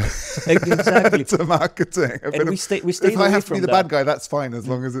 wrestling exactly to marketing. And we stayed if away I have to from be the that. bad guy, that's fine, as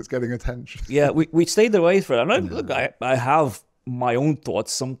long as it's getting attention. Yeah, we stayed away from it. And look, I have my own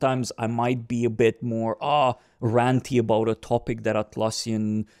thoughts. Sometimes I might be a bit more ranty about a topic that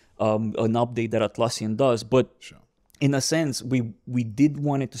Atlassian, an update that Atlassian does. But in a sense, we did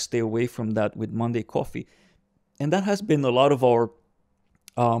want it to stay away from that with Monday Coffee. And that has been a lot of our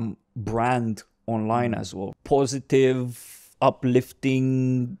brand online as well. Positive,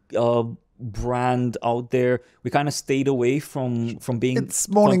 uplifting brand out there. We kind of stayed away from being... It's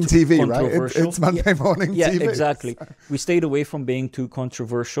morning TV, right? It's Monday morning TV. Yeah, exactly. We stayed away from being too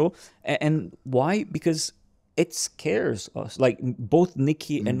controversial. And why? Because it scares us. Like, both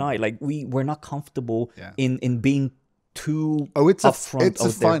Nikki and I, like, we're not comfortable in being too upfront. It's a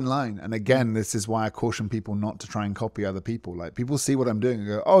fine line. And again, this is why I caution people not to try and copy other people. Like, people see what I'm doing and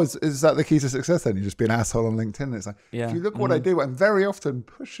go, oh, is that the key to success then? You just be an asshole on LinkedIn. And it's like, if you look what I do, I'm very often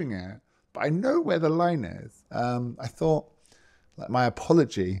pushing it, but I know where the line is. I thought, like, my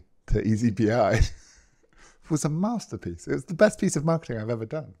apology to EasyBI was a masterpiece. It was the best piece of marketing I've ever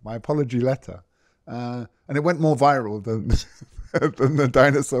done. My apology letter. And it went more viral than the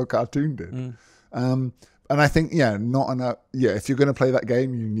dinosaur cartoon did. And I think, not enough. Yeah, if you're going to play that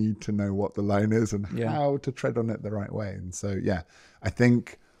game, you need to know what the line is and how to tread on it the right way. And so, I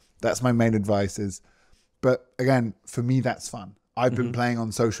think that's my main advice is, but again, for me, that's fun. I've been playing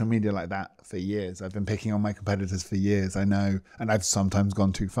on social media like that for years. I've been picking on my competitors for years. I know, and I've sometimes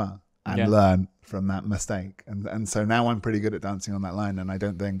gone too far and learned from that mistake. And so now I'm pretty good at dancing on that line. And I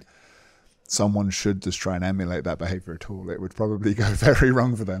don't think someone should just try and emulate that behavior at all. It would probably go very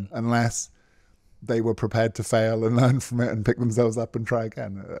wrong for them unless they were prepared to fail and learn from it and pick themselves up and try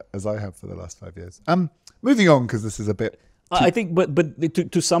again, as I have for the last 5 years. Moving on, because this is a bit... I think, but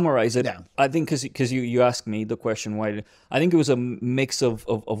to summarize it, I think because you asked me the question, why? I think it was a mix of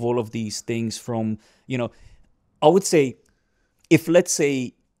all of these things from, I would say, if let's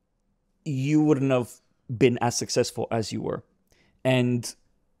say you wouldn't have been as successful as you were, and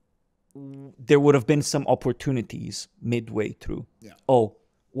there would have been some opportunities midway through. Oh,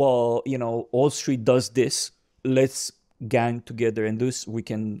 well, All Street does this. Let's gang together and this. We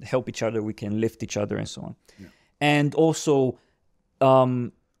can help each other. We can lift each other and so on. And also,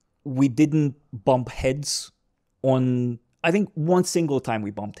 we didn't bump heads on, I think, one single time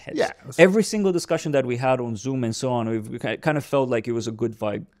we bumped heads. Every single discussion that we had on Zoom and so on, we kind of felt like it was a good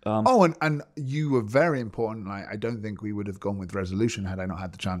vibe. And you were very important. Like, I don't think we would have gone with Resolution had I not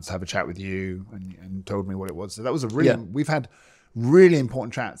had the chance to have a chat with you and told me what it was. So that was we've had really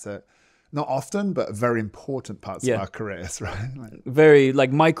important chats that, not often, but very important parts of our careers, right? Very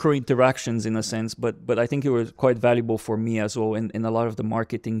micro interactions in a sense, but I think it was quite valuable for me as well in a lot of the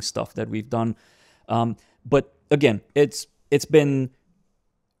marketing stuff that we've done. But again, it's been,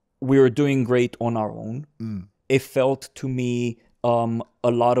 we were doing great on our own. It felt to me a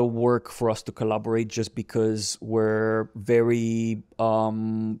lot of work for us to collaborate just because we're very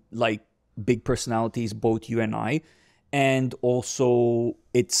big personalities, both you and I. And also,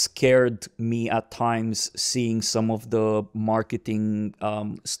 it scared me at times seeing some of the marketing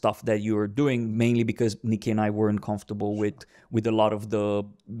stuff that you were doing, mainly because Nikki and I weren't comfortable with a lot of the,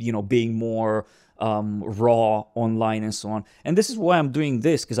 being more raw online and so on. And this is why I'm doing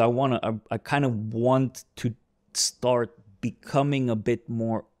this, because I kind of want to start becoming a bit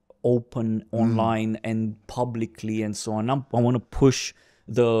more open online and publicly and so on. I want to push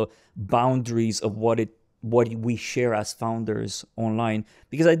the boundaries of what we share as founders online,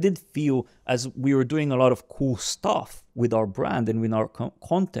 because I did feel as we were doing a lot of cool stuff with our brand and with our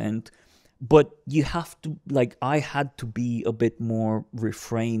content, but you have to, like, I had to be a bit more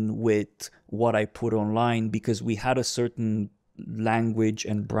refrained with what I put online, because we had a certain language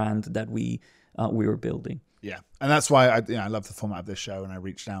and brand that we were building. Yeah, and that's why I love the format of this show, and I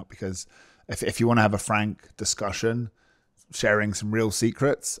reached out because if you want to have a frank discussion, sharing some real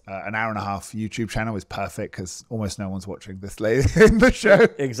secrets, an hour and a half YouTube channel is perfect because almost no one's watching this late in the show.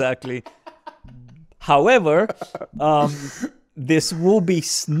 Exactly. However, this will be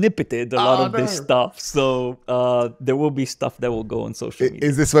snippeted, a lot of this stuff. So there will be stuff that will go on social media.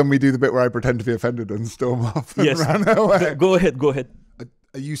 Is this when we do the bit where I pretend to be offended and storm off and Yes. run away? Go ahead.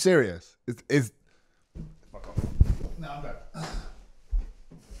 Are you serious? Is... No, I'm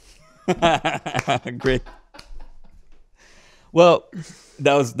done. Great. Well,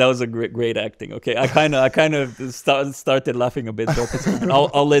 that was a great acting. Okay, I kind of started laughing a bit.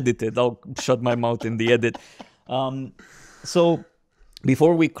 I'll edit it. I'll shut my mouth in the edit. So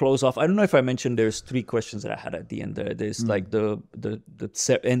before we close off, I don't know if I mentioned there's 3 questions that I had at the end there. There's like the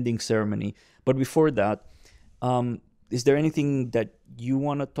ending ceremony. But before that, is there anything that you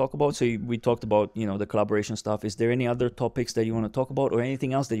want to talk about? So we talked about, the collaboration stuff. Is there any other topics that you want to talk about, or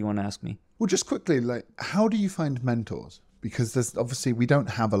anything else that you want to ask me? Well, just quickly, like, how do you find mentors? Because there's obviously, we don't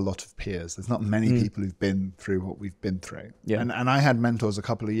have a lot of peers. There's not many people who've been through what we've been through. Yeah. And I had mentors a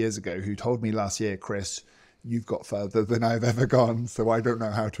couple of years ago who told me last year, Chris, you've got further than I've ever gone, so I don't know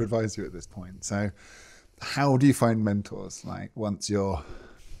how to advise you at this point. So how do you find mentors, like, once you're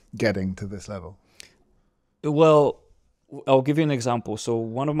getting to this level? Well, I'll give you an example. So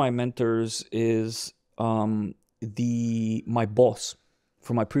one of my mentors is my boss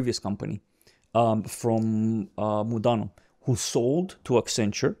from my previous company, from Mudano, who sold to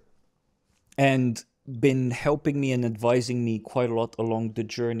Accenture and been helping me and advising me quite a lot along the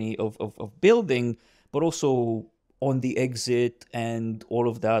journey of building, but also on the exit and all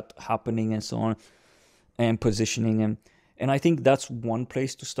of that happening and so on, and positioning. And I think that's one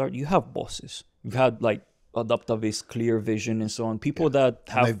place to start. You have bosses. You've had like Adaptavis, Clear Vision, and so on. People that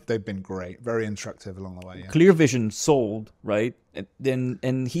have... They've been great. Very instructive along the way. Yeah. Clear Vision sold, right?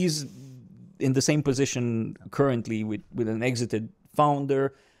 And he's in the same position currently with an exited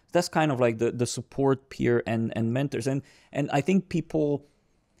founder. That's kind of like the support peer and mentors. And I think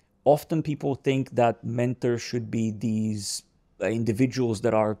often people think that mentors should be these individuals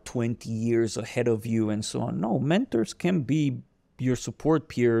that are 20 years ahead of you and so on. No, mentors can be your support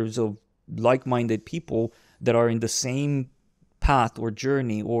peers of like-minded people that are in the same path or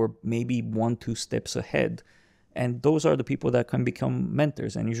journey, or maybe 1-2 steps ahead. And those are the people that can become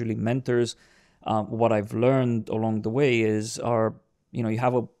mentors. And usually mentors, what I've learned along the way you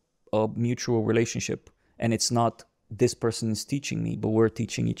have a mutual relationship, and it's not this person is teaching me, but we're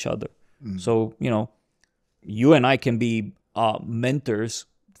teaching each other. So, you and I can be mentors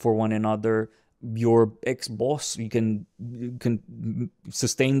for one another. Your ex-boss, you can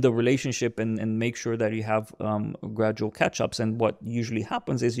sustain the relationship and make sure that you have gradual catch-ups. And what usually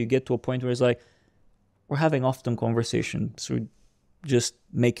happens is you get to a point where it's like, we're having often conversations. So just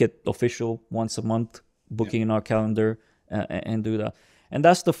make it official once a month, booking in our calendar, and do that. And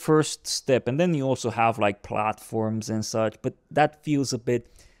that's the first step. And then you also have like platforms and such, but that feels a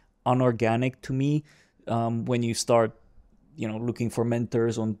bit unorganic to me when you start looking for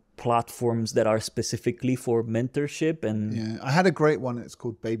mentors on platforms that are specifically for mentorship. And yeah, I had a great one. It's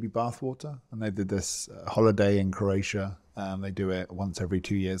called Baby Bathwater, and they did this holiday in Croatia. They do it once every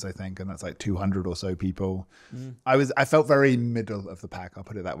 2 years, I think, and that's like 200 or so people. I felt very middle of the pack, I'll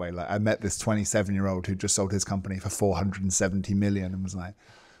put it that way. Like, I met this 27-year-old who just sold his company for 470 million and was like,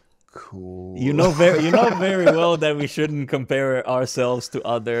 cool. You know very well that we shouldn't compare ourselves to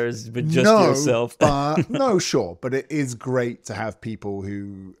others, but just yourself. No, sure. But it is great to have people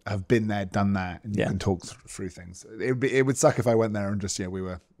who have been there, done that, and you can talk through things. It would suck if I went there and just, we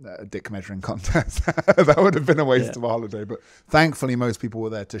were a dick measuring contest. That would have been a waste of a holiday. But thankfully, most people were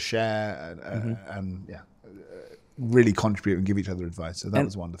there to share and really contribute and give each other advice. So that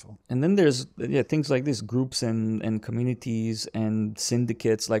was wonderful. And then there's things like this, groups and communities and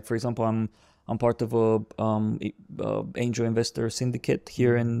syndicates. Like, for example, I'm part of a angel investor syndicate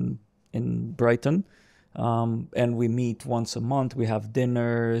here in Brighton, and we meet once a month. We have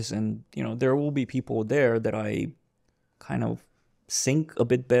dinners, and there will be people there that I kind of sync a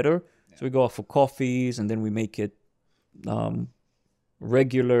bit better. So we go out for coffees, and then we make it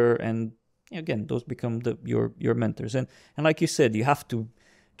regular. And again, those become your mentors. And like you said, you have to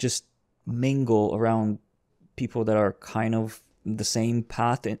just mingle around people that are kind of the same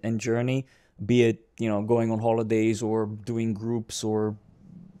path and journey, be it, going on holidays or doing groups or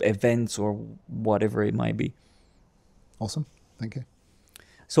events or whatever it might be. Awesome. Thank you.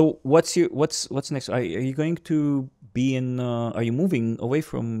 So what's next? Are you going to be in? Are you moving away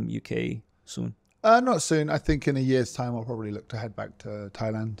from UK soon? Not soon. I think in a year's time, I'll probably look to head back to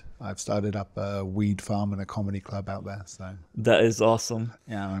Thailand. I've started up a weed farm and a comedy club out there. So That is awesome.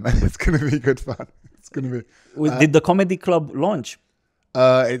 yeah, man, it's going to be good fun. It's going to be. Did the comedy club launch?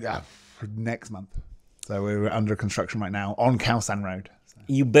 Next month. So we're under construction right now on Khao San Road. So.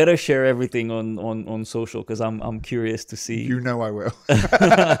 You better share everything on social because I'm curious to see. You know I will.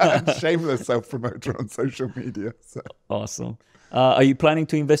 I'm shameless self-promoter on social media. So. Awesome. Are you planning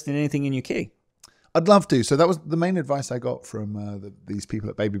to invest in anything in UK? I'd love to. So that was the main advice I got from these people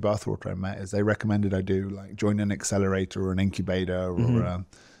at Baby Bathwater I met, is they recommended I do like join an accelerator or an incubator or a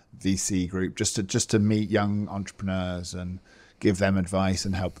VC group just to meet young entrepreneurs and give them advice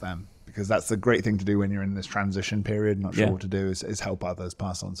and help them. Because that's the great thing to do when you're in this transition period, not sure what to do, is help others,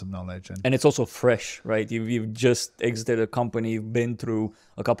 pass on some knowledge. And it's also fresh, right? You've just exited a company, you've been through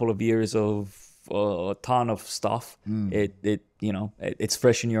a couple of years of a ton of stuff. It's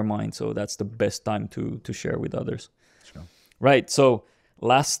fresh in your mind, so that's the best time to share with others. Sure. Right. So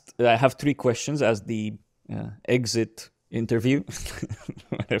I have 3 questions as the exit interview.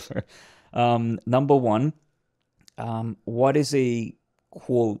 Whatever. Number 1, what is a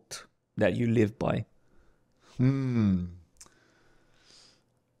quote that you live by? A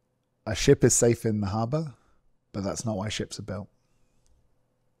ship is safe in the harbor, but that's not why ships are built.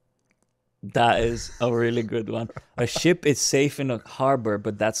 That is a really good one. A ship is safe in a harbor,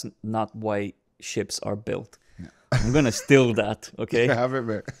 but that's not why ships are built. Yeah. I'm gonna steal that. Okay. Yeah, have it,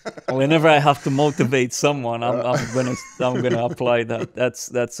 mate. Whenever I have to motivate someone, I'm gonna apply that.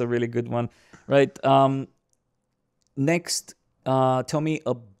 That's a really good one. Right. Next, tell me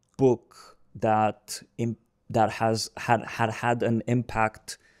a book that has had an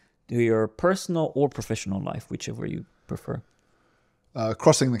impact to your personal or professional life, whichever you prefer.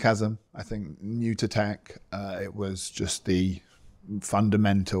 Crossing the Chasm, I think, new to tech. It was just the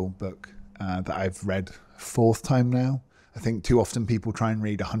fundamental book that I've read 4th time now. I think too often people try and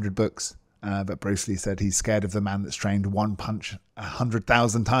read 100 books, but Bruce Lee said he's scared of the man that's trained one punch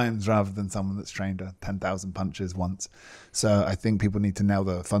 100,000 times rather than someone that's trained 10,000 punches once. So I think people need to nail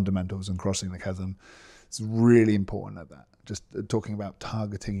the fundamentals, and Crossing the Chasm is really important at that. Just talking about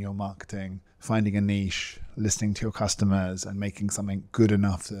targeting your marketing, finding a niche, listening to your customers, and making something good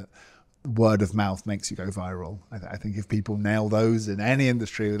enough that word of mouth makes you go viral. I think if people nail those in any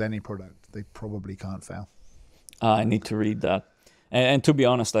industry with any product, they probably can't fail. I need to read that. And to be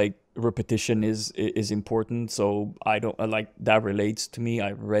honest, like, repetition is important. So I don't like that relates to me.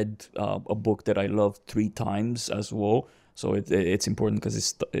 I read a book that I loved 3 times as well. So it's important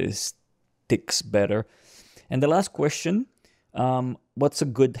because it sticks better. And the last question, what's a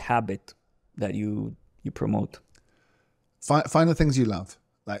good habit that you promote? Find the things you love.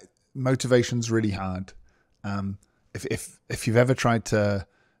 Like, motivation's really hard. If you've ever tried to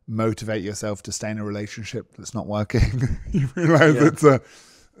motivate yourself to stay in a relationship that's not working, you realize it's a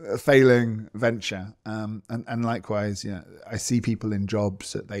failing venture. And likewise, I see people in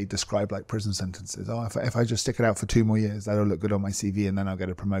jobs that they describe like prison sentences. Oh, if I just stick it out for 2 more years, that'll look good on my CV, and then I'll get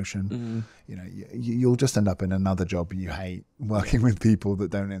a promotion. You'll just end up in another job you hate, working with people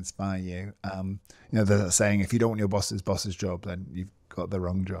that don't inspire you. There's that saying, if you don't want your boss's job, then you've got the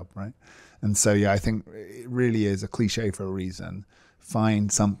wrong job, right? And so, I think it really is a cliche for a reason.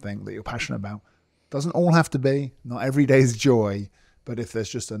 Find something that you're passionate about. Doesn't all have to be, not every day's joy, but if there's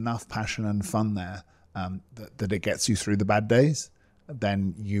just enough passion and fun there that it gets you through the bad days,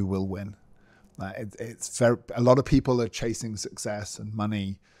 then you will win. A lot of people are chasing success and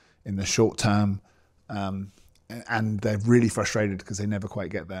money in the short term, and they're really frustrated because they never quite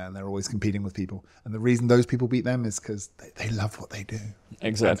get there, and they're always competing with people. And the reason those people beat them is because they love what they do.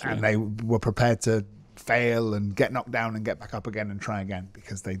 Exactly. And they were prepared to fail and get knocked down and get back up again and try again,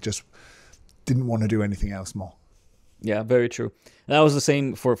 because they just didn't want to do anything else more. Yeah, very true. That was the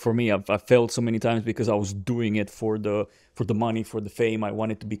same for me. I've failed so many times because I was doing it for the money, for the fame. I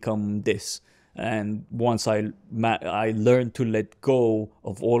wanted to become this. And once I learned to let go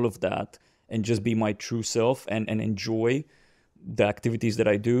of all of that and just be my true self and enjoy the activities that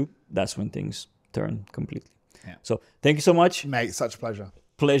I do, that's when things turn completely. Yeah. So thank you so much. Mate, such a pleasure.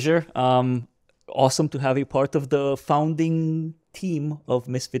 Pleasure. Awesome to have you part of the founding team of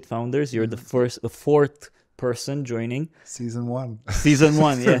Misfit Founders. You're the 4th person joining. Season 1. Season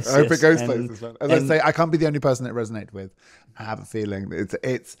 1, yes. I hope it goes places, man. As I say, I can't be the only person that resonated with. I have a feeling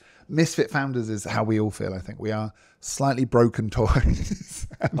it's Misfit Founders is how we all feel. I think we are slightly broken toys.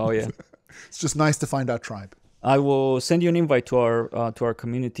 Oh yeah. It's just nice to find our tribe. I will send you an invite to our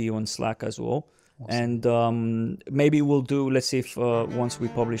community on Slack as well. And maybe we'll do, let's see if once we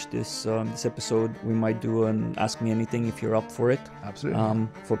publish this episode, we might do an Ask Me Anything if you're up for it. Absolutely.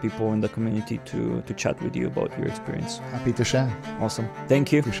 For people in the community to chat with you about your experience. Happy to share. Awesome.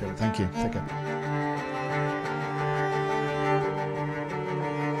 Thank you. Appreciate it. Thank you. Take care.